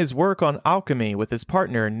and his work on alchemy with his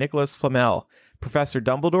partner Nicholas Flamel. Professor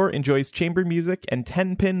Dumbledore enjoys chamber music and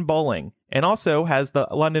 10-pin bowling, and also has the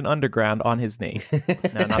London Underground on his knee.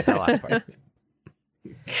 No, not that last part.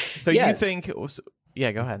 So Yes. you think...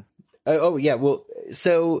 Yeah, go ahead. Yeah. Well,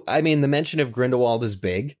 so, I mean, the mention of Grindelwald is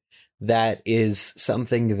big. That is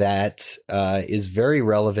something that is very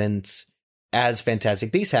relevant as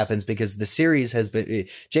Fantastic Beasts happens, because the series has been...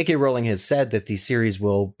 J.K. Rowling has said that the series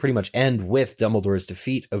will pretty much end with Dumbledore's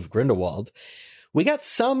defeat of Grindelwald. We got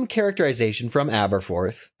some characterization from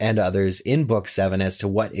Aberforth and others in Book 7 as to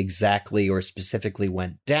what exactly or specifically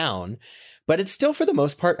went down, but it's still, for the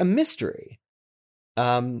most part, a mystery.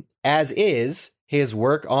 As is his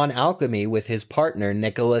work on alchemy with his partner,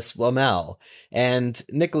 Nicholas Flamel. And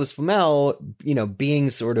Nicholas Flamel, being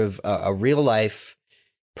sort of a real-life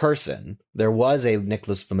person, there was a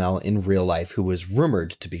Nicholas Flamel in real life who was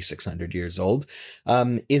rumored to be 600 years old,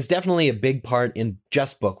 is definitely a big part in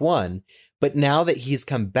just Book 1. But now that he's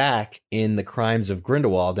come back in The Crimes of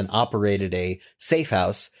Grindelwald and operated a safe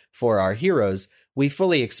house for our heroes, we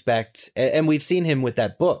fully expect, and we've seen him with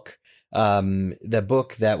that book, the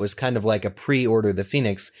book that was kind of like a pre-Order the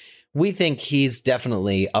Phoenix. We think he's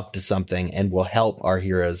definitely up to something and will help our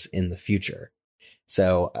heroes in the future.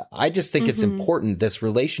 So I just think it's important, this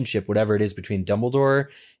relationship, whatever it is between Dumbledore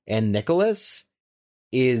and Nicholas,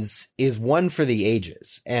 is one for the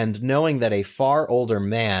ages. And knowing that a far older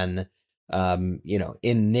man,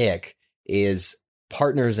 in Nick, is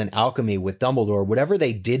partners in alchemy with Dumbledore, whatever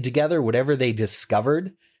they did together, whatever they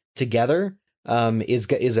discovered together,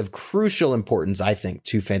 is of crucial importance, I think,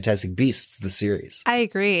 to Fantastic Beasts, the series. I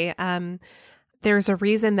agree. There's a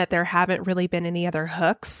reason that there haven't really been any other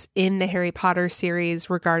hooks in the Harry Potter series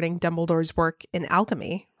regarding Dumbledore's work in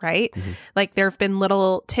alchemy, right? Mm-hmm. Like, there have been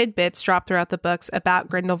little tidbits dropped throughout the books about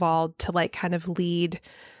Grindelwald to like kind of lead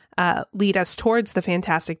us towards the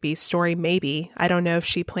Fantastic Beasts story. Maybe. I don't know if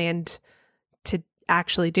she planned to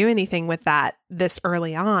actually do anything with that this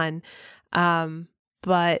early on.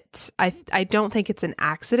 But I don't think it's an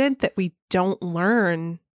accident that we don't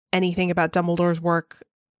learn anything about Dumbledore's work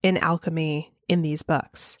in alchemy in these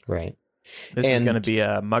books. Right. This is going to be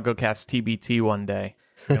a MuggleCast TBT one day.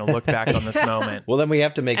 We're going to look back on this moment. Well, then we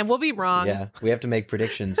have to make... And we'll be wrong. Yeah, we have to make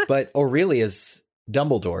predictions. But Aurelius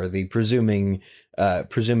Dumbledore, the presumed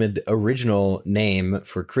original name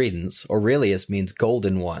for Credence, Aurelius means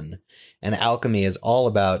golden one. And alchemy is all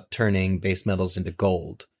about turning base metals into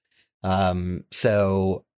gold.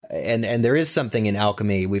 So there is something in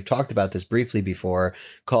alchemy, we've talked about this briefly before,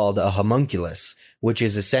 called a homunculus, which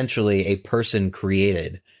is essentially a person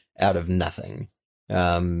created out of nothing.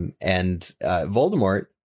 Voldemort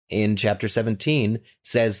in chapter 17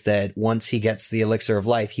 says that once he gets the elixir of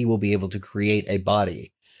life, he will be able to create a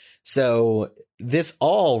body. So this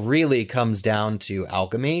all really comes down to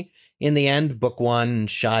alchemy. In the end, book 1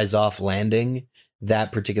 shies off landing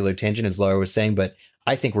that particular tangent, as Laura was saying, but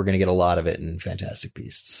I think we're going to get a lot of it in Fantastic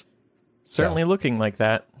Beasts. Certainly looking like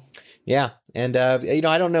that. Yeah. And,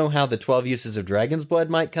 I don't know how the 12 uses of dragon's blood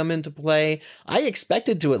might come into play. I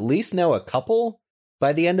expected to at least know a couple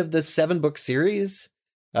by the end of the 7-book series.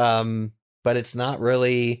 But it's not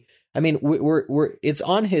really, I mean, it's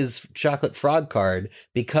on his chocolate frog card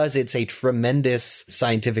because it's a tremendous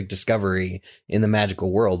scientific discovery in the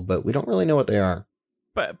magical world, but we don't really know what they are.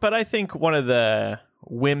 But I think one of the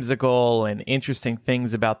whimsical and interesting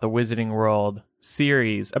things about the Wizarding World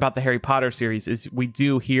series, about the Harry Potter series, is we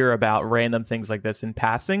do hear about random things like this in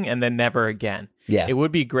passing and then never again. Yeah. It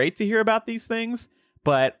would be great to hear about these things,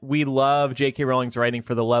 but we love J.K. Rowling's writing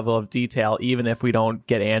for the level of detail, even if we don't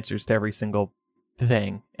get answers to every single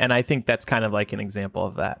thing. And I think that's kind of like an example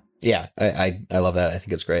of that. Yeah, I love that. I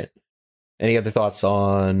think it's great. Any other thoughts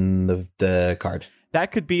on the card?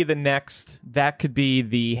 That could be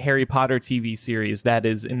the Harry Potter TV series that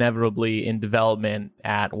is inevitably in development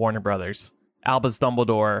at Warner Brothers. Albus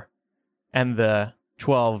Dumbledore and the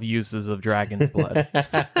 12 uses of dragon's blood.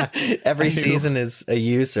 Every season is a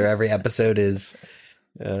use, or every episode is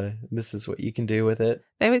this is what you can do with it.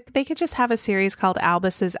 They could just have a series called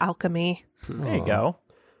Albus's Alchemy. There you go.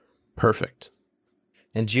 Perfect.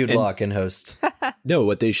 And Jude Law can host. No,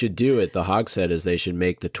 what they should do at the Hogshead is they should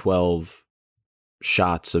make the 12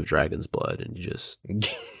 shots of dragon's blood and just...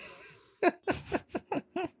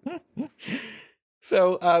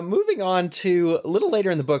 So, moving on to a little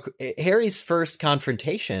later in the book, Harry's first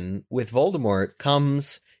confrontation with Voldemort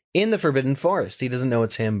comes in the Forbidden Forest. He doesn't know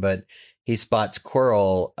it's him, but he spots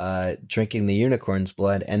Quirrell drinking the unicorn's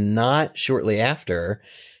blood, and not shortly after,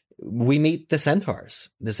 we meet the centaurs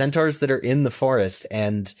that are in the forest.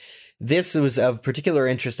 And this was of particular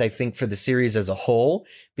interest, I think, for the series as a whole,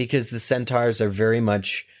 because the Centaurs are very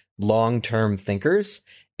much long-term thinkers,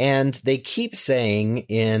 and they keep saying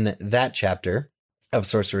in that chapter of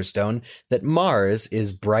Sorcerer's Stone that Mars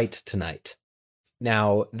is bright tonight.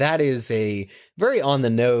 Now, that is a very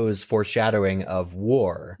on-the-nose foreshadowing of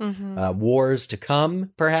war. Wars to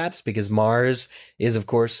come, perhaps, because Mars is, of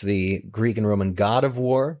course, the Greek and Roman god of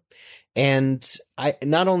war. And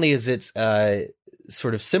not only is it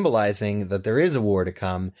sort of symbolizing that there is a war to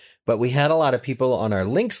come, but we had a lot of people on our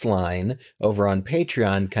links line over on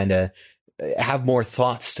Patreon kind of have more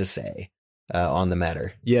thoughts to say on the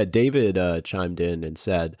matter. Yeah, David chimed in and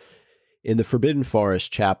said, in the Forbidden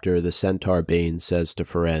Forest chapter, the centaur Bane says to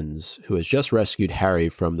Firenze, who has just rescued Harry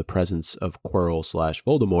from the presence of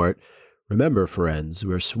Quirrell/Voldemort, remember, Firenze,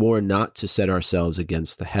 we are sworn not to set ourselves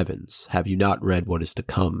against the heavens. Have you not read what is to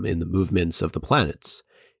come in the movements of the planets?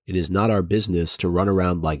 It is not our business to run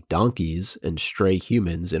around like donkeys and stray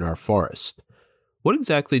humans in our forest. What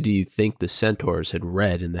exactly do you think the centaurs had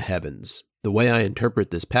read in the heavens? The way I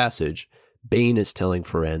interpret this passage, Bane is telling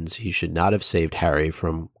Firenze he should not have saved Harry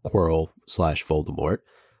from Quirrell/Voldemort,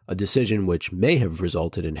 a decision which may have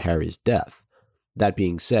resulted in Harry's death. That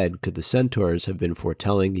being said, could the centaurs have been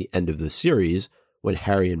foretelling the end of the series when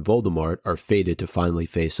Harry and Voldemort are fated to finally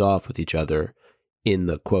face off with each other in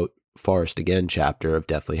the, quote, Forest Again chapter of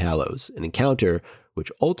Deathly Hallows, an encounter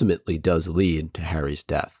which ultimately does lead to Harry's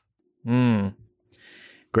death?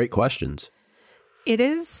 Great questions. It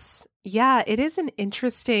is an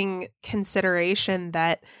interesting consideration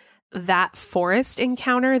that forest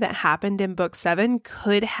encounter that happened in book 7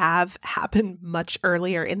 could have happened much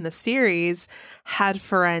earlier in the series had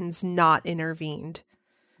Firenze not intervened.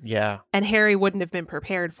 Yeah. And Harry wouldn't have been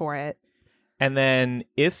prepared for it. And then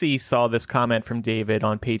Issy saw this comment from David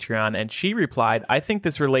on Patreon, and she replied, I think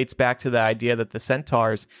this relates back to the idea that the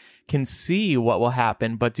centaurs can see what will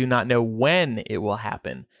happen, but do not know when it will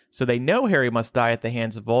happen. So they know Harry must die at the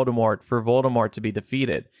hands of Voldemort for Voldemort to be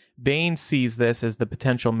defeated. Bane sees this as the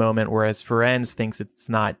potential moment, whereas Firenze thinks it's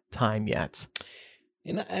not time yet.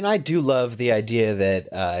 And I do love the idea that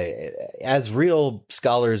as real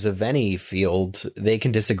scholars of any field, they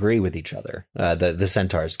can disagree with each other. The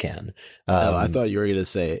centaurs can. I thought you were going to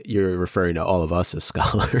say you're referring to all of us as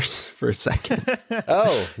scholars for a second.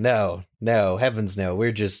 Oh, no, heavens no.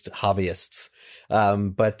 We're just hobbyists.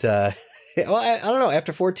 But well, I don't know.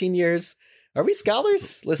 After 14 years, are we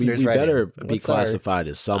scholars? Listeners, we right? better be classified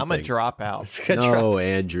as something. I'm a dropout. No,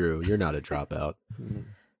 Andrew, you're not a dropout.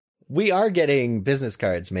 We are getting business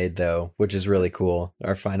cards made though, which is really cool.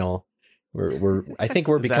 Our final, I think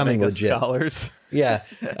we're becoming legit scholars. Yeah.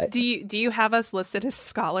 Do you have us listed as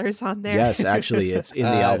scholars on there? Yes, actually, it's in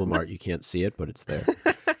the album art. You can't see it, but it's there.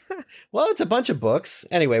 Well, it's a bunch of books.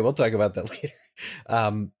 Anyway, we'll talk about that later.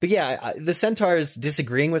 But yeah, the centaurs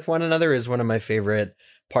disagreeing with one another is one of my favorite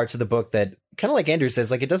parts of the book. That kind of like Andrew says,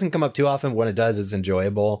 like it doesn't come up too often. When it does, it's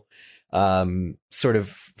enjoyable. Sort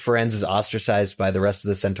of Firenze is ostracized by the rest of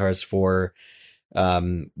the centaurs for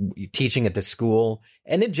teaching at the school,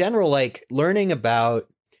 and in general, like learning about.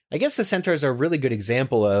 I guess the centaurs are a really good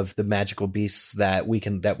example of the magical beasts that we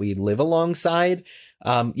live alongside.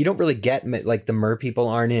 You don't really get like the mer people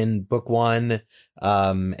aren't in book 1,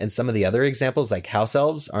 and some of the other examples like house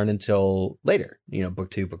elves aren't until later.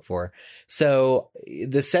 Book 2, book 4. So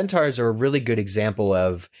the centaurs are a really good example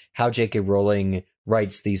of how J.K. Rowling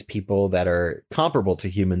writes these people that are comparable to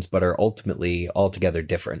humans but are ultimately altogether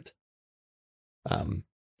different. And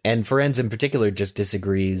Firenze in particular just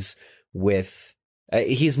disagrees with.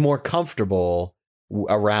 He's more comfortable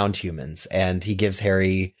around humans, and he gives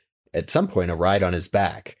Harry at some point a ride on his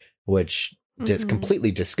back, which completely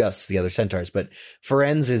disgusts the other centaurs. But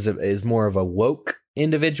Firenze is more of a woke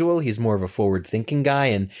individual. He's more of a forward-thinking guy,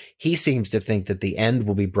 and he seems to think that the end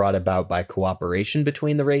will be brought about by cooperation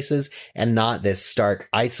between the races and not this stark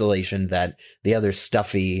isolation that the other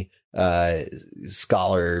stuffy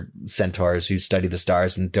scholar centaurs who study the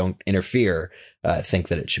stars and don't interfere think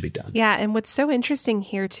that it should be done. Yeah, and what's so interesting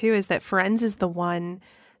here too is that Firenze is the one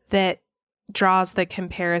that draws the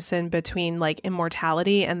comparison between like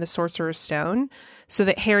immortality and the Sorcerer's Stone, so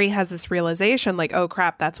that Harry has this realization like, oh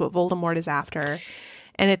crap, that's what Voldemort is after.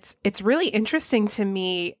 And it's really interesting to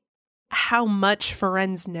me how much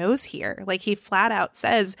Firenze knows here. Like he flat out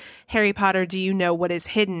says, Harry Potter, do you know what is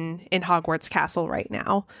hidden in Hogwarts Castle right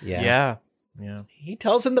now? Yeah. He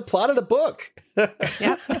tells him the plot of the book.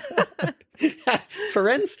 Yeah.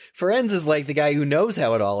 Firenze is like the guy who knows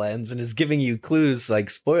how it all ends and is giving you clues,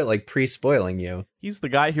 like pre-spoiling you. He's the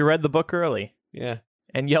guy who read the book early. Yeah.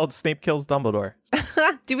 and yelled, "Snape kills Dumbledore."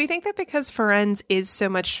 Do we think that because Firenze is so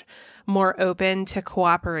much more open to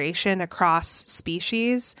cooperation across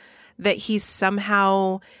species, that he's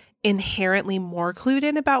somehow inherently more clued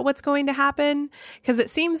in about what's going to happen? Because it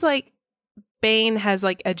seems like Bane has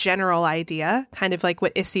like a general idea, kind of like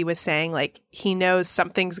what Issy was saying, like he knows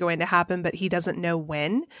something's going to happen, but he doesn't know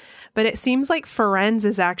when. But it seems like Firenze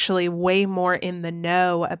is actually way more in the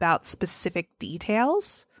know about specific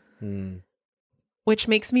details, which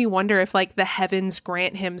makes me wonder if like the heavens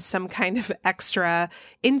grant him some kind of extra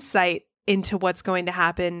insight into what's going to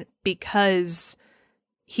happen because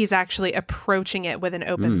he's actually approaching it with an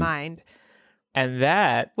open mind. And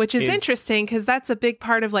that which is interesting because that's a big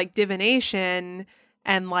part of like divination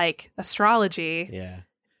and like astrology. Yeah.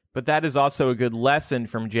 But that is also a good lesson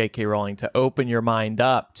from J.K. Rowling to open your mind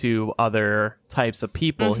up to other types of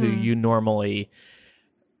people who you normally,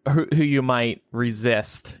 who you might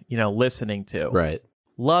resist, listening to. Right.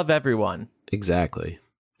 Love everyone. Exactly.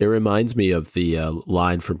 It reminds me of the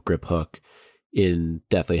line from Grip Hook in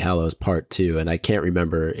Deathly Hallows Part 2, and I can't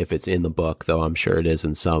remember if it's in the book, though I'm sure it is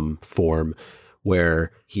in some form,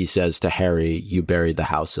 where he says to Harry, "You buried the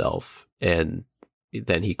house elf," and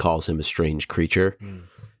then he calls him a strange creature.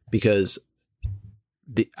 Because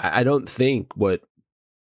I don't think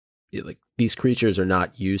these creatures are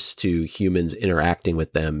not used to humans interacting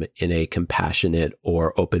with them in a compassionate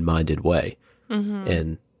or open-minded way.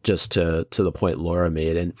 And just to the point Laura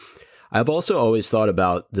made, and I've also always thought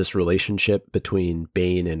about this relationship between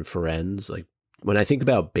Bane and Firenze. Like when I think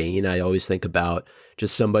about Bane, I always think about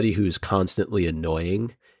just somebody who's constantly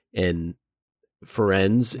annoying, and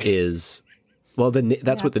Firenze is, well,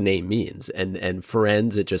 that's what the name means. And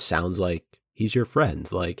Firenze, it just sounds like he's your friend.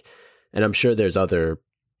 Like, and I'm sure there's other,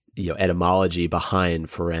 etymology behind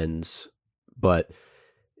Firenze, but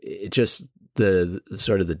it just the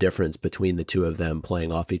sort of the difference between the two of them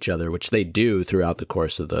playing off each other, which they do throughout the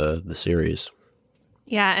course of the series.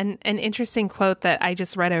 Yeah, and an interesting quote that I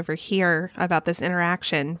just read over here about this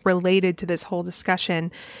interaction related to this whole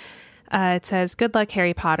discussion. It says, "Good luck,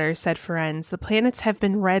 Harry Potter," said Firenze. "The planets have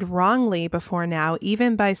been read wrongly before now,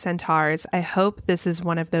 even by centaurs. I hope this is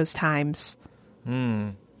one of those times."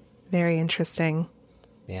 Very interesting.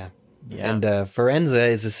 Yeah. And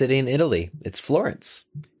Firenze is a city in Italy. It's Florence.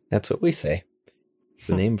 That's what we say. It's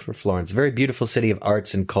the name for Florence. A very beautiful city of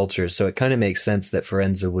arts and culture. So it kind of makes sense that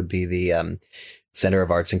Firenze would be the center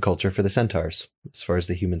of arts and culture for the centaurs, as far as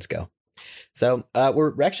the humans go. So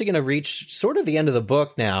we're actually going to reach sort of the end of the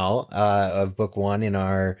book now, of book one, in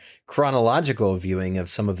our chronological viewing of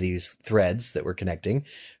some of these threads that we're connecting.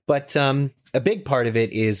 But a big part of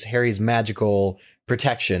it is Harry's magical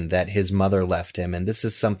protection that his mother left him. And this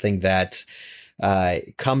is something that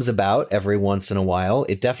comes about every once in a while.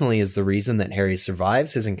 It definitely is the reason that Harry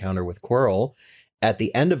survives his encounter with Quirrell at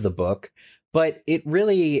the end of the book. But it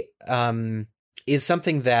really is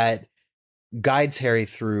something that guides Harry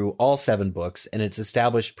through all 7 books, and it's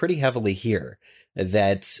established pretty heavily here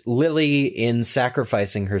that Lily, in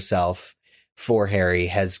sacrificing herself for Harry,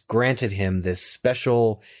 has granted him this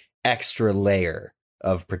special extra layer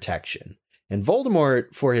of protection. And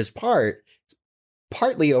Voldemort, for his part,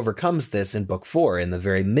 partly overcomes this in book 4, in the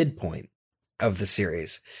very midpoint of the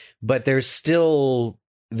series. But there's still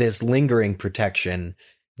this lingering protection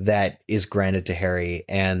that is granted to Harry,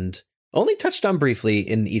 and only touched on briefly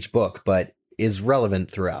in each book, but is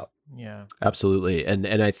relevant throughout. Yeah, absolutely. And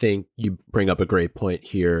I think you bring up a great point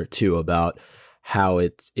here too about how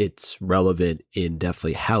it's relevant in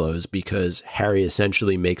Deathly Hallows, because Harry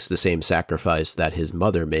essentially makes the same sacrifice that his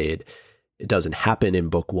mother made. It doesn't happen in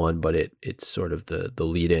book 1, but it's sort of the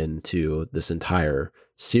lead in to this entire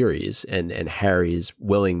series, and Harry's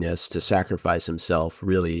willingness to sacrifice himself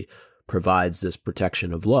really provides this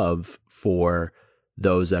protection of love for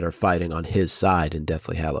those that are fighting on his side in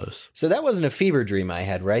Deathly Hallows. So that wasn't a fever dream I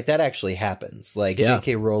had, right? That actually happens. Like, yeah.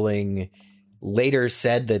 J.K. Rowling later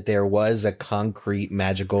said that there was a concrete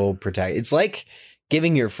magical protection. It's like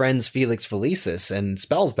giving your friends Felix Felicis and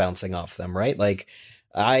spells bouncing off them, right? Like,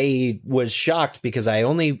 I was shocked because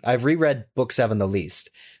I've reread book 7 the least,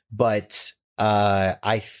 but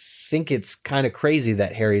I think it's kind of crazy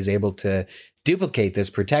that Harry's able to duplicate this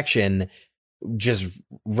protection, just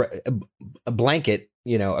a blanket,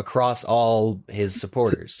 across all his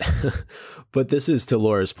supporters. But this is to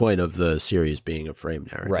Laura's point of the series being a frame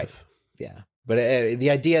narrative. Right. Yeah. But the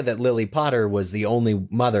idea that Lily Potter was the only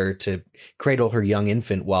mother to cradle her young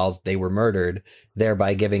infant while they were murdered,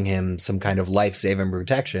 thereby giving him some kind of life-saving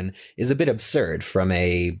protection, is a bit absurd from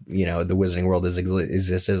the Wizarding World has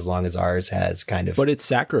existed as long as ours has, kind of. But it's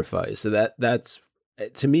sacrifice. So that's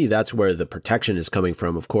to me, that's where the protection is coming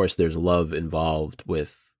from. Of course, there's love involved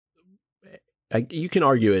with. You can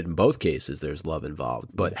argue it in both cases. There's love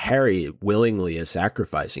involved, but Harry willingly is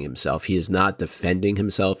sacrificing himself. He is not defending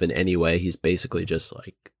himself in any way. He's basically just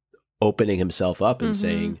like opening himself up and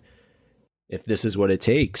saying, if this is what it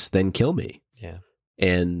takes, then kill me. Yeah.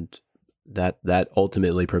 And that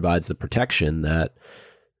ultimately provides the protection that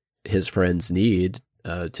his friends need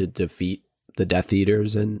to defeat the Death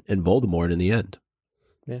Eaters and Voldemort in the end.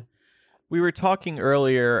 Yeah. We were talking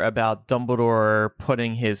earlier about Dumbledore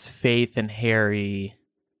putting his faith in Harry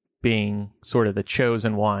being sort of the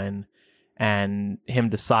chosen one and him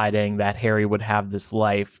deciding that Harry would have this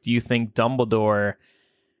life. Do you think Dumbledore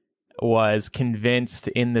was convinced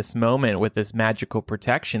in this moment with this magical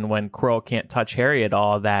protection when Quirrell can't touch Harry at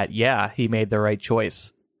all that, yeah, he made the right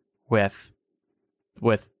choice with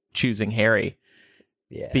choosing Harry?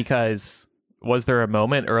 Yeah. Because was there a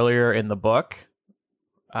moment earlier in the book,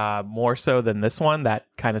 more so than this one, that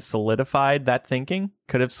kind of solidified that thinking?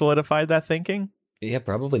 Could have solidified that thinking? Yeah,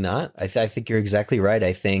 probably not. I think you're exactly right.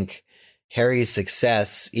 I think Harry's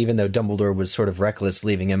success, even though Dumbledore was sort of reckless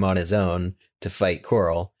leaving him on his own to fight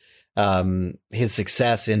Quirrell, his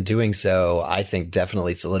success in doing so, I think,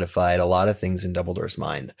 definitely solidified a lot of things in Dumbledore's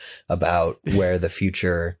mind about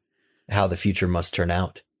how the future must turn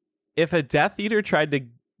out. If a Death Eater tried to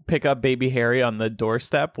pick up baby Harry on the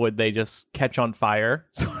doorstep, would they just catch on fire?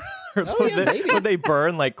 Would they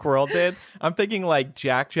burn like Quirrell did? I'm thinking like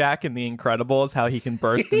Jack in The Incredibles, how he can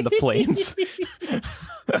burst into flames.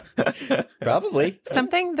 Probably.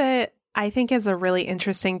 Something that I think is a really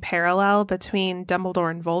interesting parallel between Dumbledore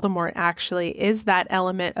and Voldemort actually is that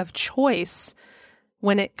element of choice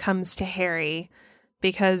when it comes to Harry,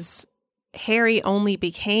 because Harry only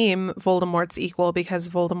became Voldemort's equal because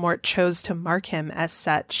Voldemort chose to mark him as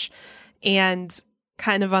such. And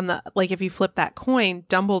kind of on the, like, if you flip that coin,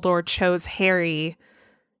 Dumbledore chose Harry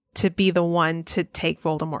to be the one to take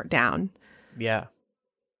Voldemort down. Yeah.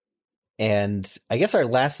 And I guess our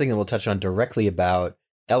last thing that we'll touch on directly about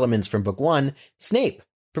elements from book one, Snape,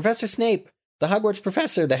 Professor Snape, the Hogwarts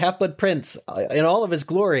professor, the Half-Blood Prince, in all of his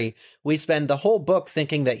glory. We spend the whole book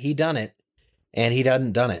thinking that he done it, and he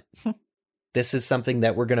hadn't done it. This is something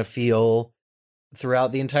that we're going to feel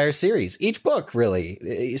throughout the entire series. Each book,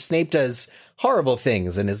 really. Snape does horrible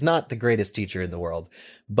things and is not the greatest teacher in the world,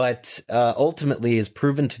 but ultimately is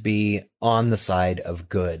proven to be on the side of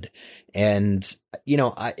good. And, you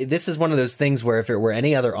know, this is one of those things where if it were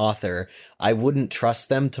any other author, I wouldn't trust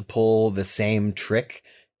them to pull the same trick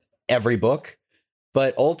every book.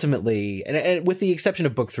 But ultimately, and with the exception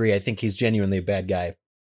of book 3, I think he's genuinely a bad guy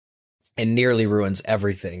and nearly ruins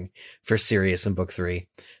everything for Sirius in book 3.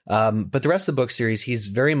 But the rest of the book series, he's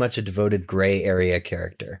very much a devoted gray area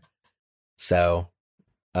character. So,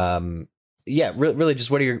 yeah, really,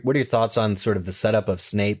 just what are your thoughts on sort of the setup of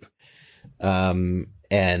Snape,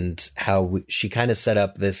 and how she kind of set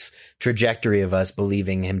up this trajectory of us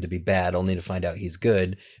believing him to be bad, only to find out he's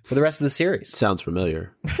good for the rest of the series? Sounds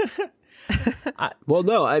familiar. Well,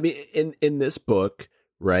 no, I mean, in this book,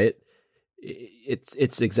 right?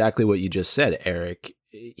 It's exactly what you just said, Eric.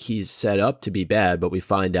 He's set up to be bad, but we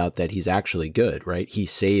find out that he's actually good, right? He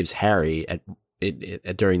saves Harry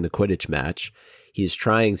during the Quidditch match. He's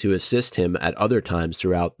trying to assist him at other times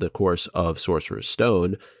throughout the course of Sorcerer's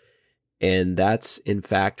Stone. And that's, in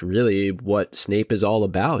fact, really what Snape is all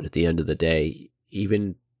about at the end of the day.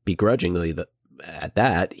 Even begrudgingly at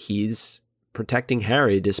that, he's protecting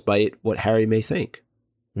Harry despite what Harry may think.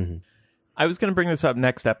 Mm-hmm. I was going to bring this up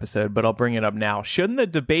next episode, but I'll bring it up now. Shouldn't the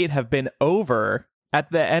debate have been over at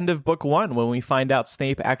the end of book 1 when we find out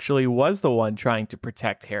Snape actually was the one trying to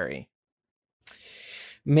protect Harry?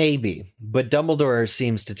 Maybe, but Dumbledore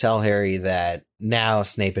seems to tell Harry that now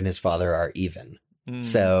Snape and his father are even.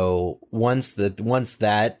 So once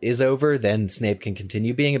that is over, then Snape can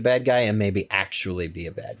continue being a bad guy and maybe actually be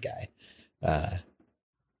a bad guy. Yeah,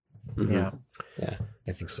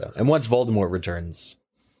 I think so. And once Voldemort returns,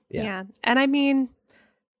 yeah. And I mean,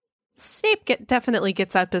 Snape definitely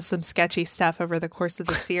gets up to some sketchy stuff over the course of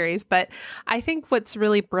the series, but I think what's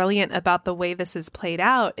really brilliant about the way this is played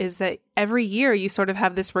out is that every year you sort of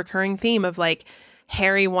have this recurring theme of like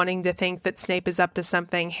Harry wanting to think that Snape is up to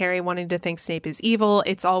something, Harry wanting to think Snape is evil.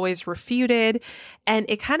 It's always refuted. And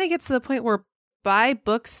it kind of gets to the point where by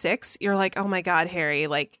book 6, you're like, oh my God, Harry,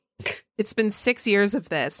 like it's been 6 years of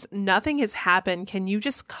this. Nothing has happened. Can you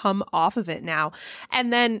just come off of it now?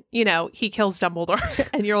 And then, you know, he kills Dumbledore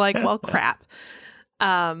and you're like, well, crap.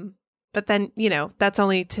 But then, you know, that's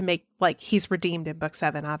only to make like he's redeemed in book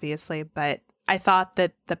 7, obviously. But I thought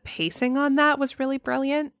that the pacing on that was really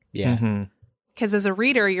brilliant. Yeah. Mm-hmm. Because as a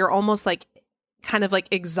reader, you're almost like kind of like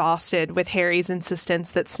exhausted with Harry's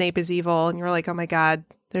insistence that Snape is evil, and you're like, oh my God,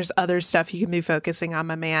 there's other stuff you can be focusing on,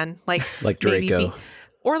 my man. Like Draco.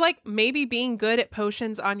 Or like maybe being good at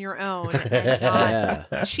potions on your own and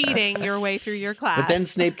not cheating your way through your class. But then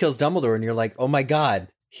Snape kills Dumbledore and you're like, oh my God,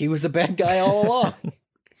 he was a bad guy all along.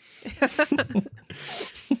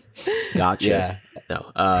 Gotcha. Yeah.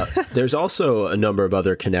 No. There's also a number of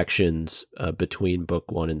other connections between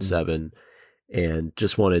book 1 and 7, and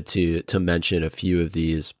just wanted to mention a few of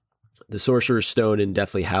these. The Sorcerer's Stone and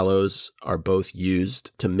Deathly Hallows are both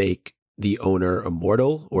used to make the owner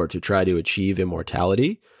immortal or to try to achieve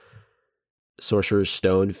immortality. Sorcerer's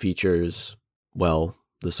Stone features, well,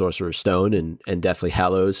 the Sorcerer's Stone, and Deathly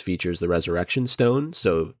Hallows features the Resurrection Stone.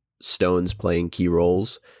 So stones playing key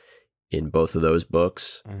roles in both of those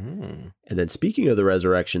books. And then speaking of the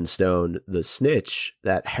Resurrection Stone, the snitch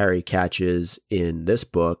that Harry catches in this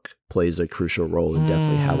book plays a crucial role in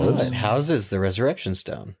Deathly Hallows. It houses the Resurrection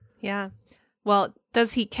Stone. Yeah. Well,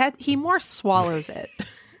 does he he more swallows it.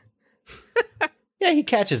 Yeah, he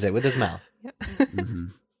catches it with his mouth.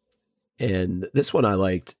 And this one I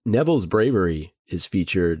liked. Neville's bravery is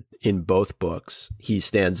featured in both books. He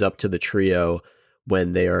stands up to the trio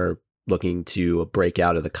when they are looking to break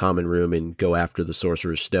out of the common room and go after the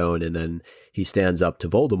Sorcerer's Stone. And then he stands up to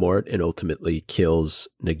Voldemort and ultimately kills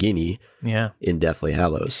Nagini in Deathly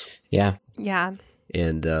Hallows. Yeah. Yeah.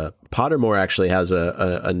 And Pottermore actually has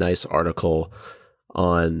a nice article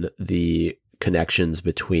on the connections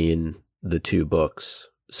between the two books,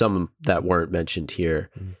 some that weren't mentioned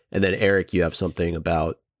here. And then Eric, you have something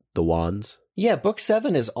about the wands? Yeah, book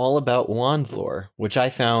 7 is all about wand lore, which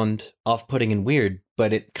I found off-putting and weird,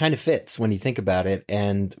 but it kind of fits when you think about it.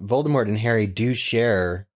 And Voldemort and Harry do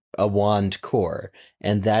share a wand core,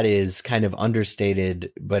 and that is kind of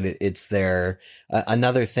understated, but it's their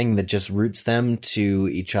another thing that just roots them to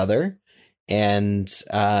each other. And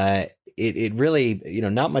it really,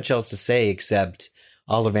 not much else to say except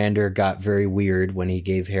Ollivander got very weird when he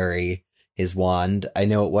gave Harry his wand. I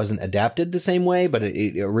know it wasn't adapted the same way, but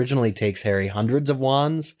it originally takes Harry hundreds of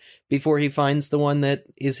wands before he finds the one that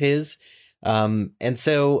is his. And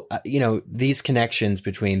so, these connections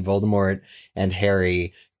between Voldemort and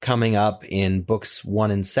Harry coming up in books 1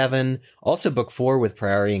 and 7, also book 4 with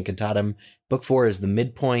Priori and Cantatum. Book 4 is the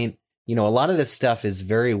midpoint. A lot of this stuff is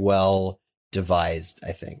very well devised,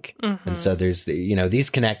 I think. And so there's these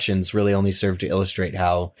connections really only serve to illustrate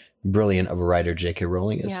how brilliant of a writer J.K.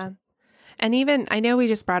 Rowling is. Yeah. And even, I know we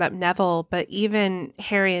just brought up Neville, but even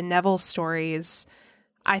Harry and Neville's stories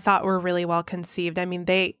I thought were really well conceived. I mean,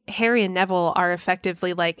 Harry and Neville are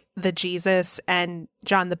effectively like the Jesus and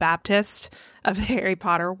John the Baptist of the Harry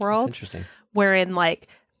Potter world. That's interesting. Wherein like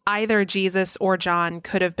either Jesus or John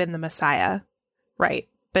could have been the Messiah, right?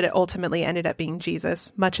 But it ultimately ended up being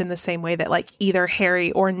Jesus, much in the same way that like either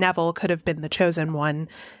Harry or Neville could have been the chosen one.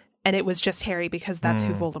 And it was just Harry because that's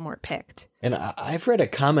who Voldemort picked. And I've read a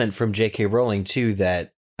comment from J.K. Rowling, too,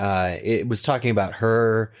 that it was talking about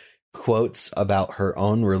her quotes about her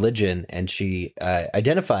own religion, and she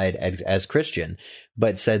identified as Christian,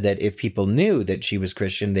 but said that if people knew that she was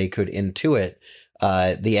Christian, they could intuit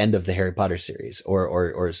the end of the Harry Potter series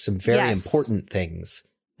or some very important things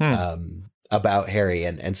about Harry.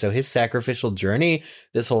 And so his sacrificial journey,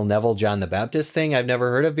 this whole Neville John the Baptist thing I've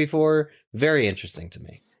never heard of before, very interesting to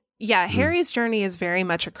me. Yeah, Harry's journey is very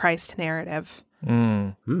much a Christ narrative.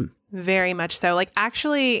 Very much so. Like,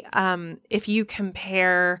 actually, if you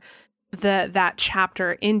compare that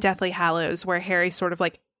chapter in Deathly Hallows where Harry sort of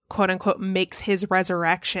like, quote unquote, makes his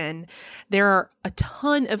resurrection, there are a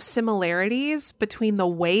ton of similarities between the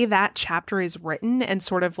way that chapter is written and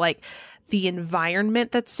sort of like the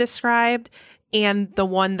environment that's described and the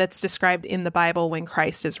one that's described in the Bible when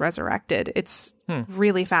Christ is resurrected. It's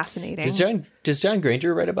really fascinating. Does John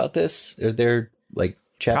Granger write about this? Are there like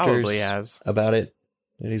chapters about it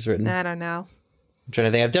that he's written? I don't know. I'm trying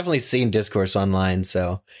to think. I've definitely seen discourse online,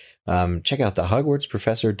 so check out the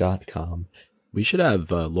HogwartsProfessor.com. We should have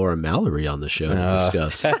Laura Mallory on the show to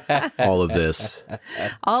discuss all of this.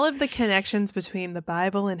 All of the connections between the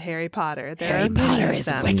Bible and Harry Potter. Harry Potter is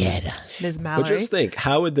wicked. Ms. Mallory. But just think,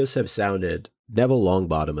 how would this have sounded? Neville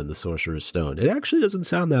Longbottom and the Sorcerer's Stone. It actually doesn't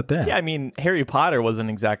sound that bad. Yeah, I mean, Harry Potter wasn't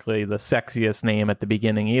exactly the sexiest name at the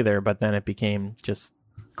beginning either, but then it became just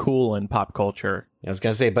cool in pop culture. I was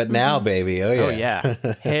going to say, but now, baby. Oh, yeah.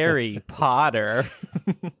 Harry Potter.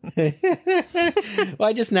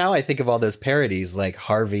 Well, I think of all those parodies like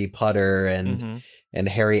Harvey Potter and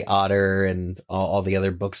Harry Otter and all the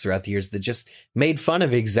other books throughout the years that just made fun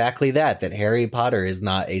of exactly that Harry Potter is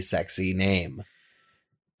not a sexy name.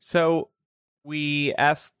 So we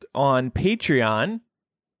asked on Patreon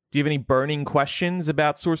Do you have any burning questions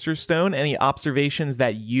about Sorcerer's Stone? Any observations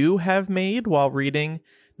that you have made while reading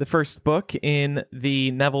the first book in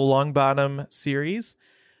the Neville Longbottom series?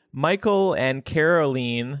 Michael and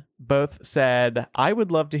Caroline both said, I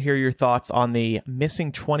would love to hear your thoughts on the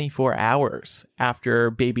missing 24 hours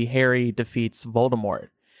after baby Harry defeats Voldemort.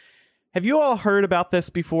 Have you all heard about this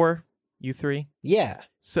before, you three? Yeah.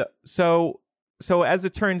 So as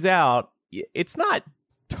it turns out, it's not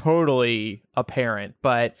totally apparent,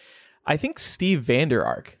 but I think Steve Vander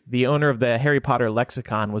Ark, the owner of the Harry Potter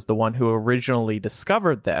lexicon, was the one who originally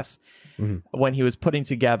discovered this when he was putting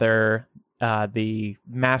together the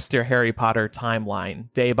Master Harry Potter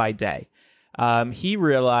timeline day by day. He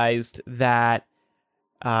realized that,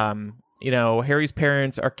 Harry's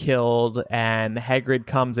parents are killed and Hagrid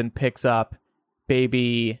comes and picks up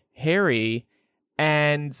baby Harry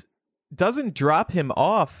and doesn't drop him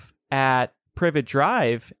off at Privet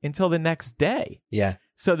Drive until the next day. Yeah.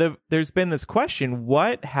 So there's been this question,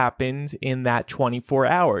 what happened in that 24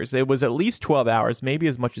 hours? It was at least 12 hours, maybe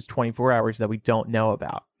as much as 24 hours that we don't know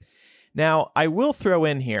about. Now, I will throw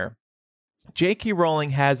in here, J.K.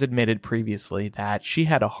 Rowling has admitted previously that she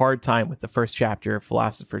had a hard time with the first chapter of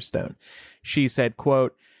Philosopher's Stone. She said,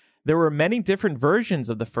 quote, there were many different versions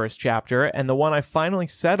of the first chapter, and the one I finally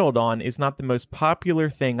settled on is not the most popular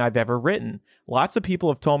thing I've ever written. Lots of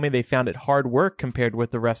people have told me they found it hard work compared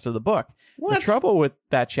with the rest of the book. What? The trouble with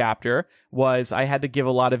that chapter was I had to give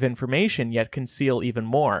a lot of information, yet conceal even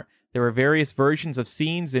more. There were various versions of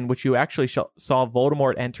scenes in which you actually saw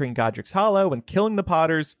Voldemort entering Godric's Hollow and killing the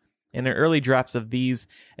Potters. In the early drafts of these,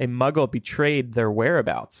 a Muggle betrayed their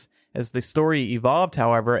whereabouts. As the story evolved,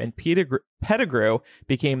 however, and Pettigrew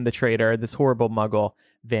became the traitor, this horrible Muggle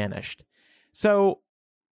vanished. So,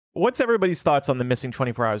 what's everybody's thoughts on the missing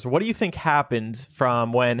 24 hours? What do you think happened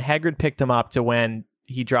from when Hagrid picked him up to when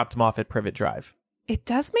he dropped him off at Privet Drive? It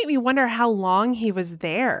does make me wonder how long he was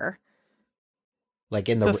there. Like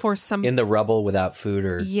in the rubble without food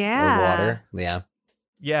or water. Yeah.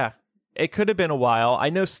 Yeah. It could have been a while. I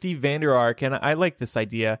know Steve Vander Ark, and I like this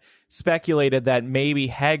idea, speculated that maybe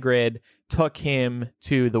Hagrid took him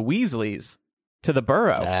to the Weasleys, to the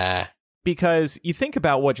burrow. Because you think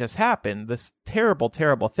about what just happened. This terrible,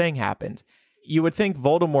 terrible thing happened. You would think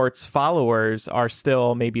Voldemort's followers are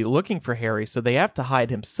still maybe looking for Harry, so they have to hide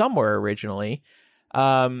him somewhere originally.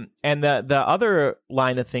 And the other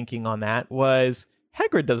line of thinking on that was,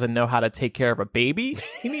 Hagrid doesn't know how to take care of a baby.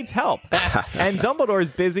 He needs help. And Dumbledore's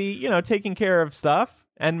busy, taking care of stuff.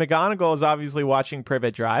 And McGonagall is obviously watching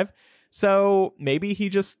Privet Drive. So maybe he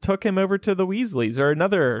just took him over to the Weasleys or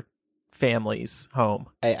another family's home.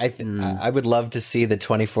 I would love to see the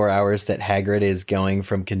 24 hours that Hagrid is going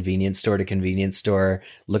from convenience store to convenience store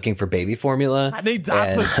looking for baby formula. I need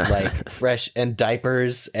diapers. And like fresh and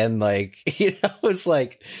diapers and like, it's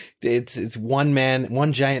like it's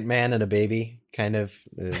one giant man and a baby kind of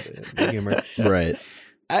humor. Right.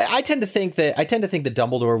 I tend to think that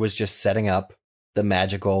Dumbledore was just setting up the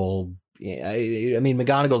magical. I mean,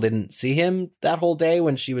 McGonagall didn't see him that whole day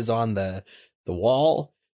when she was on the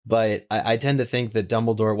wall, but I tend to think that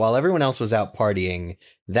Dumbledore, while everyone else was out partying,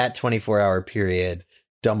 that 24-hour period,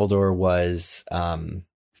 Dumbledore was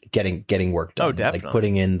getting work done. Oh, definitely. Like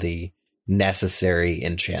putting in the necessary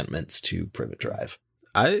enchantments to Privet Drive.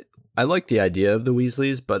 I like the idea of the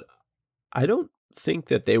Weasleys, but I don't think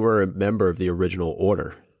that they were a member of the original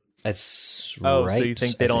order. That's right. right. So you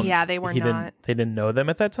think they don't? Yeah, they were not. They didn't know them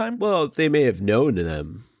at that time? Well, they may have known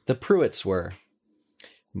them. The Pruitts were.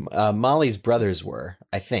 Molly's brothers were,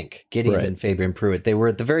 I think. Gideon and Fabian Pruitt. They were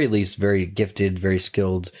at the very least very gifted, very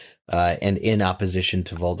skilled, and in opposition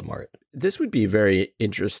to Voldemort. This would be a very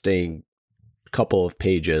interesting couple of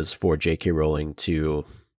pages for J.K. Rowling to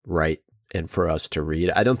write and for us to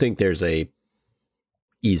read. I don't think there's a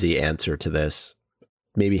easy answer to this.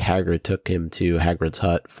 Maybe Hagrid took him to Hagrid's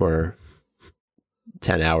hut for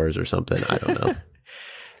 10 hours or something. I don't know.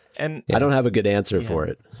 And I don't have a good answer for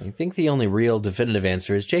it. I think the only real definitive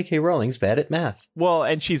answer is J.K. Rowling's bad at math. Well,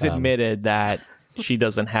 and she's admitted that she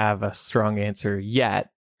doesn't have a strong answer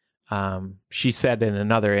yet. She said in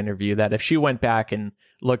another interview that if she went back and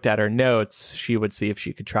looked at her notes, she would see if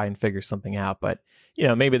she could try and figure something out. But,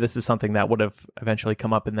 maybe this is something that would have eventually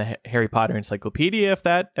come up in the Harry Potter Encyclopedia if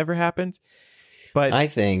that ever happened. But I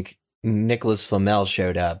think Nicholas Flamel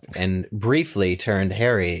showed up and briefly turned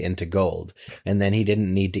Harry into gold, and then he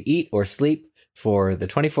didn't need to eat or sleep for the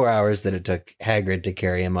 24 hours that it took Hagrid to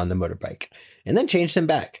carry him on the motorbike. and then changed him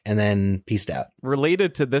back and then peaced out.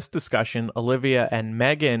 Related to this discussion, Olivia and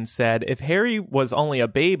Megan said, if Harry was only a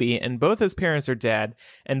baby and both his parents are dead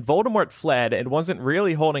and Voldemort fled and wasn't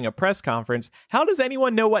really holding a press conference, how does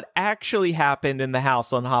anyone know what actually happened in the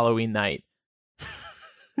house on Halloween night?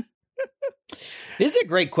 This is a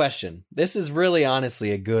great question. This is really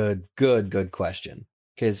honestly a good question.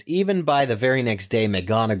 Because even by the very next day,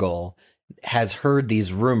 McGonagall has heard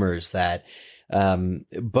these rumors that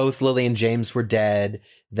both Lily and James were dead,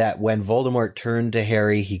 that when Voldemort turned to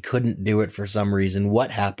Harry, he couldn't do it for some reason.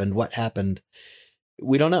 What happened?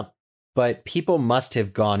 We don't know. But people must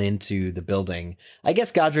have gone into the building. I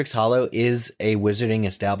guess Godric's Hollow is a wizarding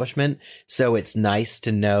establishment, so it's nice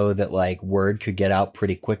to know that like word could get out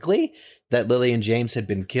pretty quickly that Lily and James had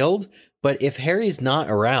been killed. But if Harry's not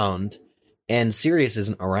around and Sirius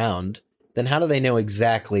isn't around, then how do they know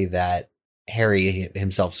exactly that Harry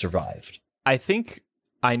himself survived? I think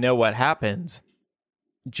I know what happened.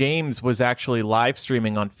 James was actually live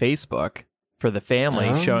streaming on Facebook for the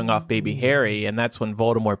family, showing off baby Harry, and that's when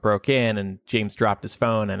Voldemort broke in and James dropped his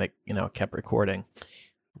phone and it, kept recording.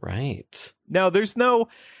 Right. No, there's no...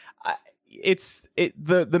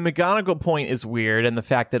 The McGonagall point is weird, and the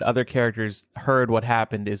fact that other characters heard what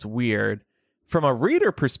happened is weird. From a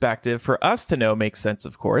reader perspective, for us to know makes sense,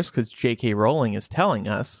 of course, because J.K. Rowling is telling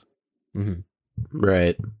us. Mm-hmm.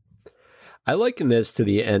 Right. I liken this to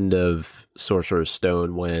the end of Sorcerer's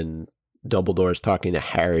Stone when Dumbledore's talking to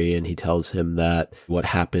Harry and he tells him that what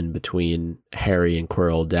happened between Harry and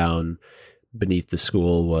Quirrell down beneath the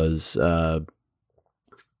school was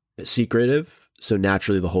secretive. So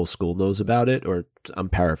naturally the whole school knows about it, or I'm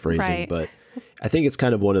paraphrasing, right. But I think it's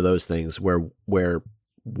kind of one of those things where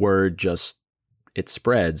word just, it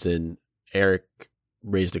spreads. And Eric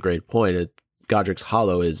raised a great point. Godric's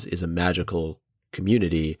Hollow is a magical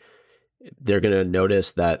community. They're going to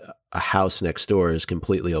notice that a house next door is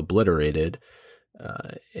completely obliterated.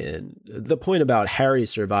 And the point about Harry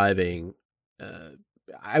surviving,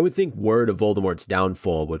 I would think word of Voldemort's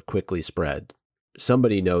downfall would quickly spread.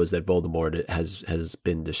 Somebody knows that Voldemort has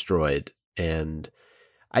been destroyed. And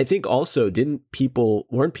I think also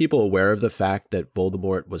weren't people aware of the fact that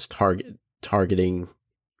Voldemort was targeting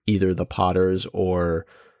either the Potters or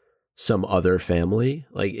some other family?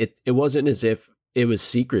 Like it wasn't as if it was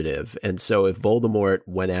secretive. And so if Voldemort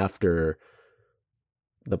went after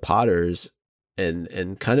the Potters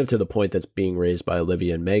and kind of to the point that's being raised by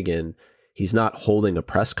Olivia and Megan, he's not holding a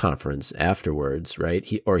press conference afterwards, right?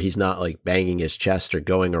 He's not like banging his chest or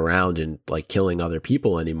going around and like killing other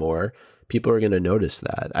people anymore. People are going to notice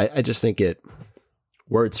that. I just think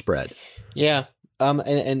word spread. Yeah.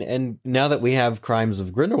 And now that we have Crimes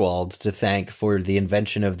of Grindelwald to thank for the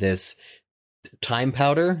invention of this time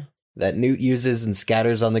powder that Newt uses and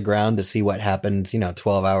scatters on the ground to see what happened,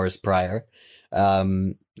 12 hours prior.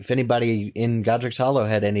 If anybody in Godric's Hollow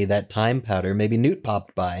had any of that time powder, maybe Newt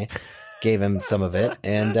popped by, gave him some of it,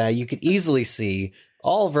 and you could easily see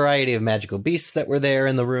all variety of magical beasts that were there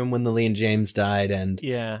in the room when Lily and James died, and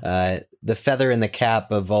the feather in the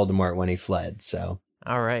cap of Voldemort when he fled. So,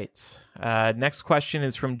 all right. Next question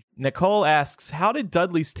is from Nicole. Asks, how did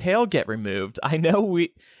Dudley's tail get removed? I know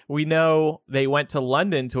we know they went to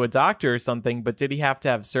London to a doctor or something, but did he have to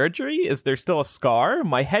have surgery? Is there still a scar?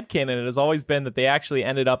 My headcanon has always been that they actually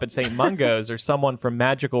ended up at St. Mungo's or someone from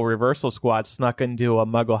Magical Reversal Squad snuck into a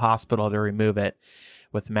Muggle hospital to remove it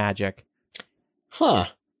with magic. Huh.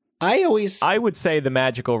 I would say the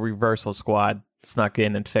Magical Reversal Squad snuck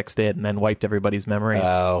in and fixed it and then wiped everybody's memories.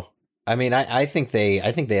 Oh. I mean, I think they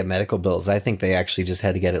have medical bills. I think they actually just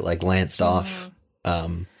had to get it like lanced off.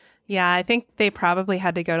 Yeah, I think they probably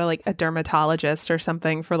had to go to like a dermatologist or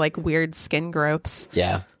something for like weird skin growths.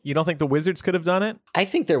 Yeah. You don't think the Wizards could have done it? I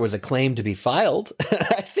think there was a claim to be filed.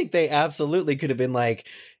 I think they absolutely could have been like,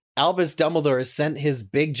 Albus Dumbledore sent his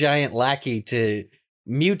big giant lackey to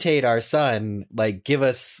mutate our son, like give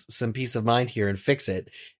us some peace of mind here and fix it.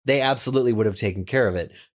 They absolutely would have taken care of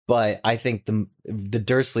it. But I think the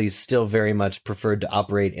Dursleys still very much preferred to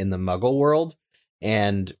operate in the Muggle world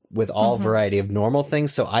and with all variety of normal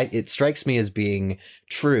things. So it strikes me as being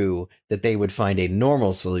true that they would find a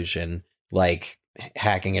normal solution, like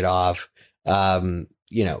hacking it off, and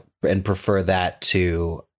prefer that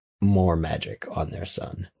to more magic on their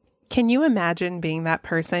son. Can you imagine being that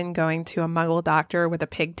person going to a Muggle doctor with a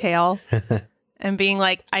pigtail and being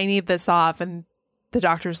like, I need this off? And the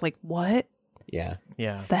doctor's like, what? Yeah.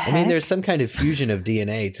 Yeah. The heck? I mean, there's some kind of fusion of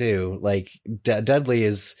DNA too. Like Dudley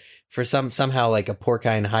is for somehow like a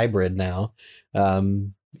porcine hybrid now.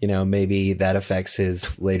 Maybe that affects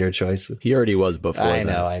his later choices. He already was before. I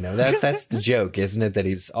know. That's the joke, isn't it? That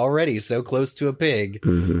he's already so close to a pig.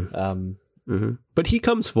 Mm-hmm. But he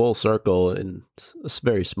comes full circle in a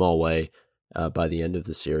very small way by the end of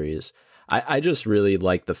the series. I just really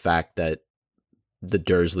like the fact that the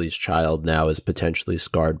Dursley's child now is potentially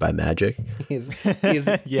scarred by magic. He's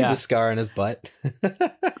a scar on his butt.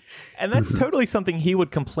 And that's totally something he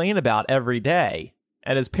would complain about every day.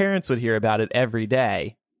 And his parents would hear about it every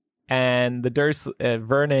day. And the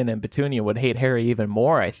Vernon and Petunia would hate Harry even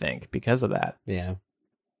more, I think, because of that. Yeah.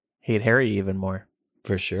 Hate Harry even more.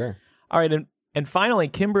 For sure. All right, and finally,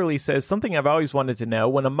 Kimberly says, something I've always wanted to know.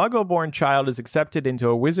 When a Muggle-born child is accepted into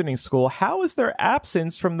a wizarding school, how is their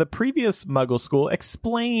absence from the previous Muggle school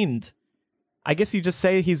explained? I guess you just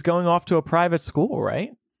say he's going off to a private school,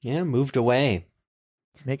 right? Yeah, moved away.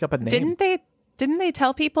 Make up a name. Didn't they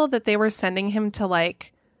tell people that they were sending him to,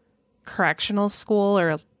 like, correctional school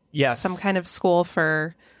or some kind of school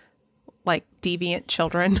for, like, deviant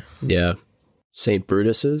children? Yeah. St.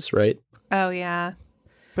 Brutus's, right? Oh, yeah.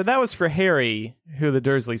 But that was for Harry, who the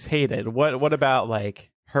Dursleys hated. What about,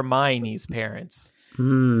 like, Hermione's parents? I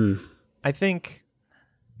don't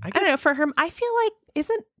know, for her, I feel like,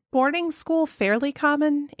 isn't boarding school fairly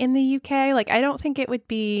common in the UK? Like, I don't think it would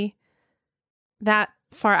be that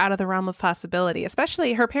far out of the realm of possibility.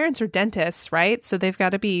 Especially, her parents are dentists, right? So they've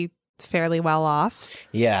got to be fairly well off.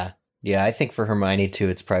 Yeah. Yeah, I think for Hermione, too,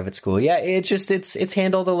 it's private school. Yeah, it's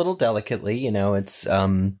handled a little delicately, you know, it's...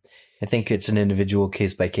 I think it's an individual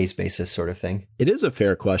case-by-case basis sort of thing. It is a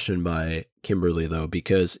fair question by Kimberly, though,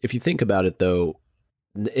 because if you think about it, though,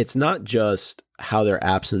 it's not just how their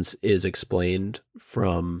absence is explained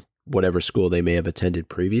from whatever school they may have attended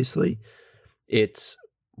previously. It's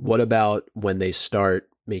what about when they start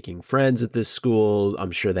making friends at this school? I'm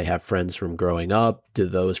sure they have friends from growing up. Do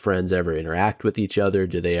those friends ever interact with each other?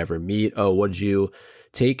 Do they ever meet? Oh, what did you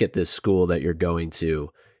take at this school that you're going to?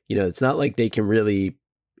 You know, it's not like they can really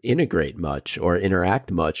integrate much or interact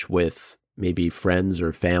much with maybe friends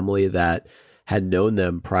or family that had known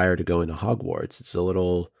them prior to going to Hogwarts. It's a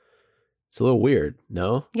little weird,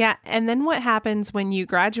 no? Yeah, and then what happens when you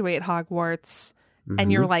graduate Hogwarts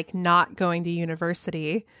and you're like not going to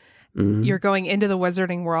university? You're going into the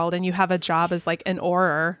wizarding world and you have a job as like an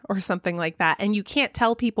Auror or something like that, and you can't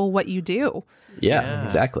tell people what you do. Yeah,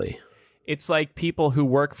 exactly. It's like people who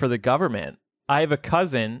work for the government. I have a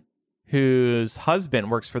cousin whose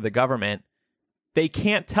husband works for the government. They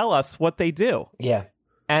can't tell us what they do. Yeah.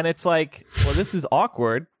 And it's like, well, this is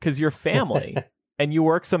awkward because you're family and you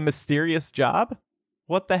work some mysterious job.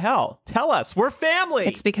 What the hell? Tell us. We're family.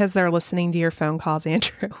 It's because they're listening to your phone calls,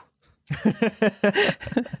 Andrew.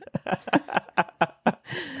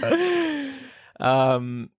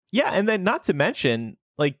 Yeah. And then not to mention,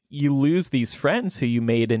 like, you lose these friends who you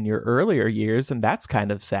made in your earlier years, and that's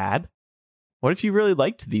kind of sad. What if you really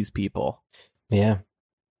liked these people? Yeah.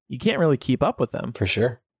 You can't really keep up with them. For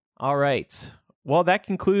sure. All right. Well, that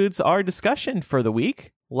concludes our discussion for the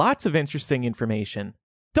week. Lots of interesting information.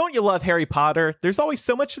 Don't you love Harry Potter? There's always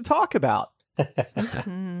so much to talk about.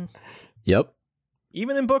 Yep.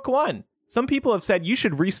 Even in book 1. Some people have said you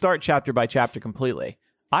should restart chapter by chapter completely.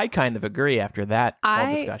 I kind of agree after that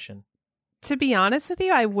whole discussion. To be honest with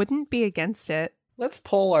you, I wouldn't be against it. Let's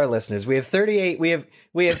poll our listeners. We have 38. We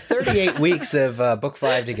have 38 weeks of book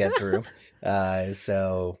 5 to get through.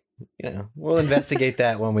 So we'll investigate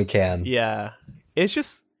that when we can. Yeah, it's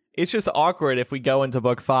just awkward if we go into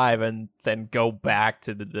book 5 and then go back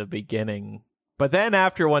to the beginning. But then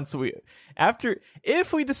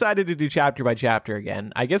if we decided to do chapter by chapter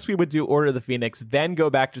again, I guess we would do Order of the Phoenix, then go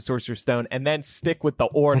back to Sorcerer's Stone, and then stick with the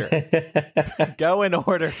order. Go in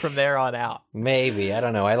order from there on out. Maybe, I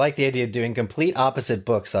don't know. I like the idea of doing complete opposite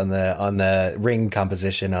books on the ring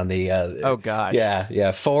composition on the. Oh gosh.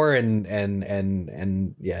 Yeah. 4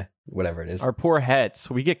 and yeah, whatever it is. Our poor heads.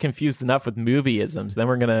 We get confused enough with movieisms. Then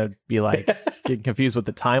we're gonna be like getting confused with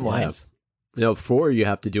the timelines. Yeah. 4 you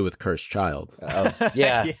have to do with Cursed Child. Oh,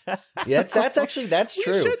 yeah. That's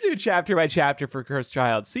true. We should do chapter by chapter for Cursed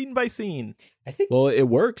Child, scene by scene. I think. Well, it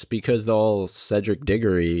works because the whole Cedric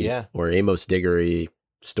Diggory or Amos Diggory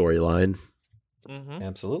storyline. Mm-hmm.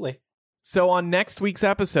 Absolutely. So on next week's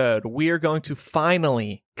episode, we are going to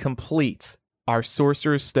finally complete our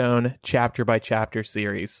Sorcerer's Stone chapter by chapter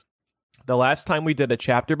series. The last time we did a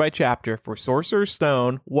chapter by chapter for Sorcerer's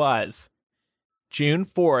Stone was June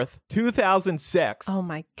 4th, 2006. Oh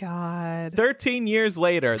my God. 13 years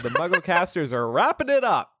later, the Muggle casters are wrapping it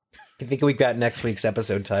up. I think we've got next week's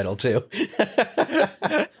episode title, too.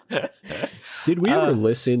 Did we ever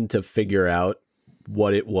listen to figure out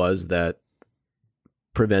what it was that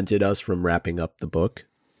prevented us from wrapping up the book?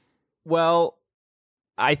 Well,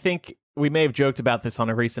 I think we may have joked about this on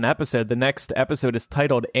a recent episode. The next episode is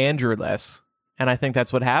titled Andrewless. And I think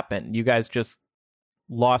that's what happened. You guys just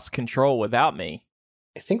lost control without me.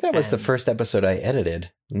 I think that was the first episode I edited,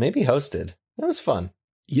 maybe hosted. That was fun.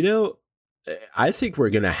 You know, I think we're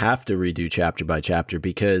going to have to redo chapter by chapter,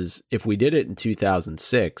 because if we did it in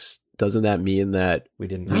 2006, doesn't that mean that we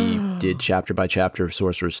did chapter by chapter of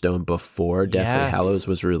Sorcerer's Stone before Deathly Hallows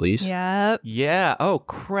was released? Yep. Yeah. Oh,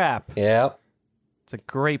 crap. Yep. It's a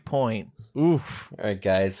great point. Oof. All right,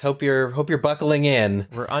 guys. Hope you're buckling in.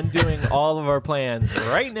 We're undoing all of our plans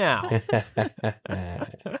right now.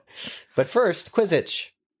 But first,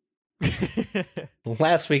 Quizzitch.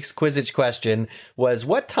 Last week's Quizzitch question was,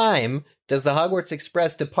 what time does the Hogwarts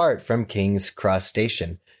Express depart from King's Cross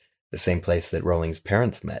Station, the same place that Rowling's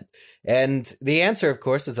parents met? And the answer, of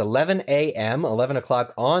course, is 11 a.m., 11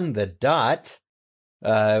 o'clock on the dot.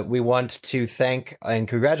 We want to thank and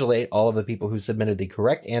congratulate all of the people who submitted the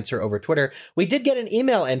correct answer over Twitter. We did get an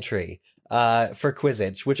email entry for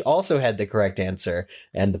Quizzitch, which also had the correct answer.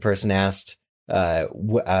 And the person asked,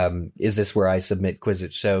 is this where I submit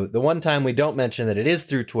Quizzitch? So the one time we don't mention that it is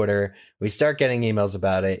through Twitter, we start getting emails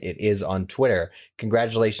about it. It is on Twitter.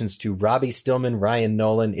 Congratulations to Robbie Stillman, Ryan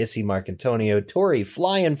Nolan, Issy Marcantonio, Tori,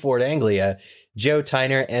 Flyin' Ford Anglia, Joe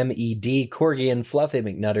Tyner, M.E.D., Corgian, Fluffy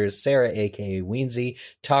McNutters, Sarah, a.k.a. Weensy,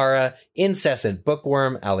 Tara, Incessant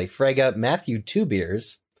Bookworm, Ali Frega, Matthew Two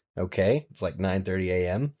Beers, okay, it's like 9:30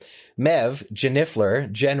 a.m., Mev, Jenniffler,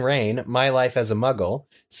 Jen Rain, My Life as a Muggle,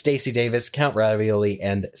 Stacey Davis, Count Ravioli,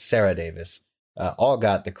 and Sarah Davis all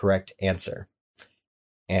got the correct answer.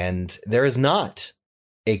 And there is not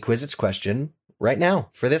a Quizzitch question right now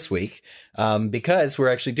for this week, because we're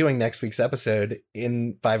actually doing next week's episode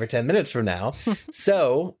in 5 or 10 minutes from now.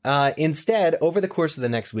 So instead, over the course of the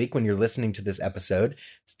next week, when you're listening to this episode,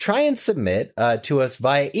 try and submit to us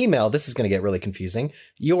via email. This is going to get really confusing.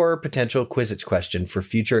 Your potential Quizzitch question for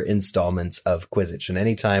future installments of Quizzitch. And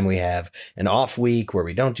anytime we have an off week where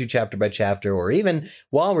we don't do chapter by chapter, or even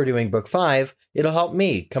while we're doing book 5, it'll help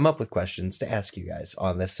me come up with questions to ask you guys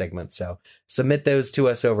on this segment. So submit those to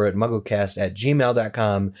us over at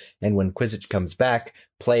mugglecast@gmail.com. And when Quizzitch comes back,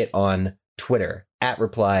 play it on Twitter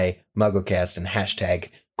 @replymugglecast and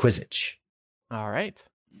 #Quizzitch. All right.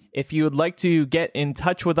 If you would like to get in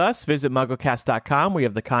touch with us, visit mugglecast.com. We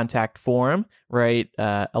have the contact form, right?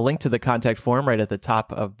 A link to the contact form right at the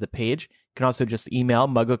top of the page. You can also just email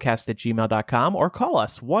mugglecast@gmail.com or call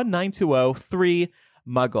us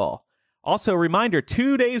 1-920-3-MUGGLE. Also, a reminder,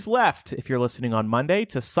 2 days left, if you're listening on Monday,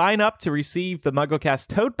 to sign up to receive the MuggleCast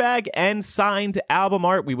tote bag and signed album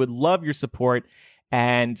art. We would love your support.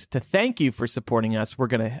 And to thank you for supporting us, we're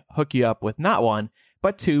going to hook you up with not one,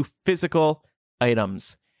 but 2 physical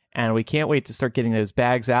items. And we can't wait to start getting those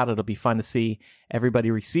bags out. It'll be fun to see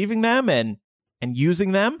everybody receiving them and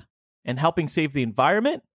using them and helping save the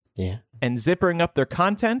environment. Yeah. And zippering up their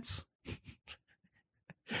contents.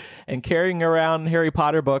 And carrying around Harry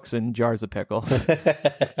Potter books and jars of pickles.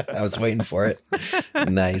 I was waiting for it.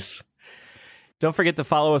 Nice. Don't forget to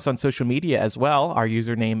follow us on social media as well. Our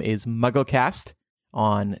username is MuggleCast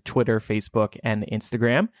on Twitter, Facebook, and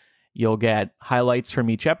Instagram. You'll get highlights from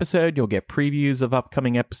each episode. You'll get previews of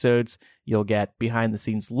upcoming episodes. You'll get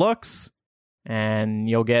behind-the-scenes looks. And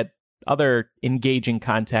you'll get other engaging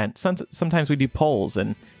content. Sometimes we do polls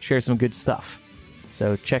and share some good stuff.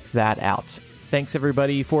 So check that out. Thanks,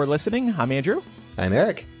 everybody, for listening. I'm Andrew. I'm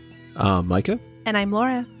Eric. Micah. And I'm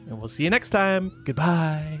Laura. And we'll see you next time.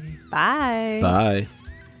 Goodbye. Bye. Bye.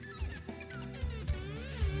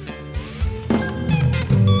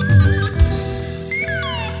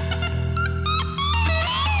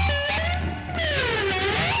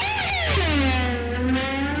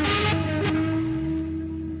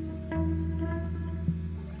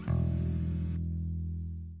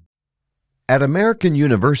 At American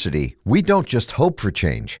University, we don't just hope for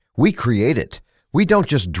change, we create it. We don't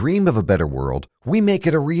just dream of a better world, we make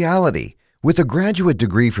it a reality. With a graduate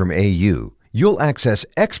degree from AU, you'll access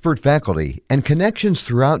expert faculty and connections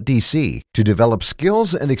throughout DC to develop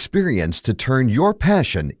skills and experience to turn your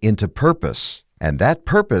passion into purpose. And that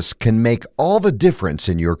purpose can make all the difference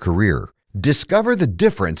in your career. Discover the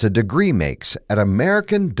difference a degree makes at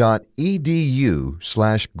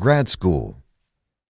american.edu/grad school.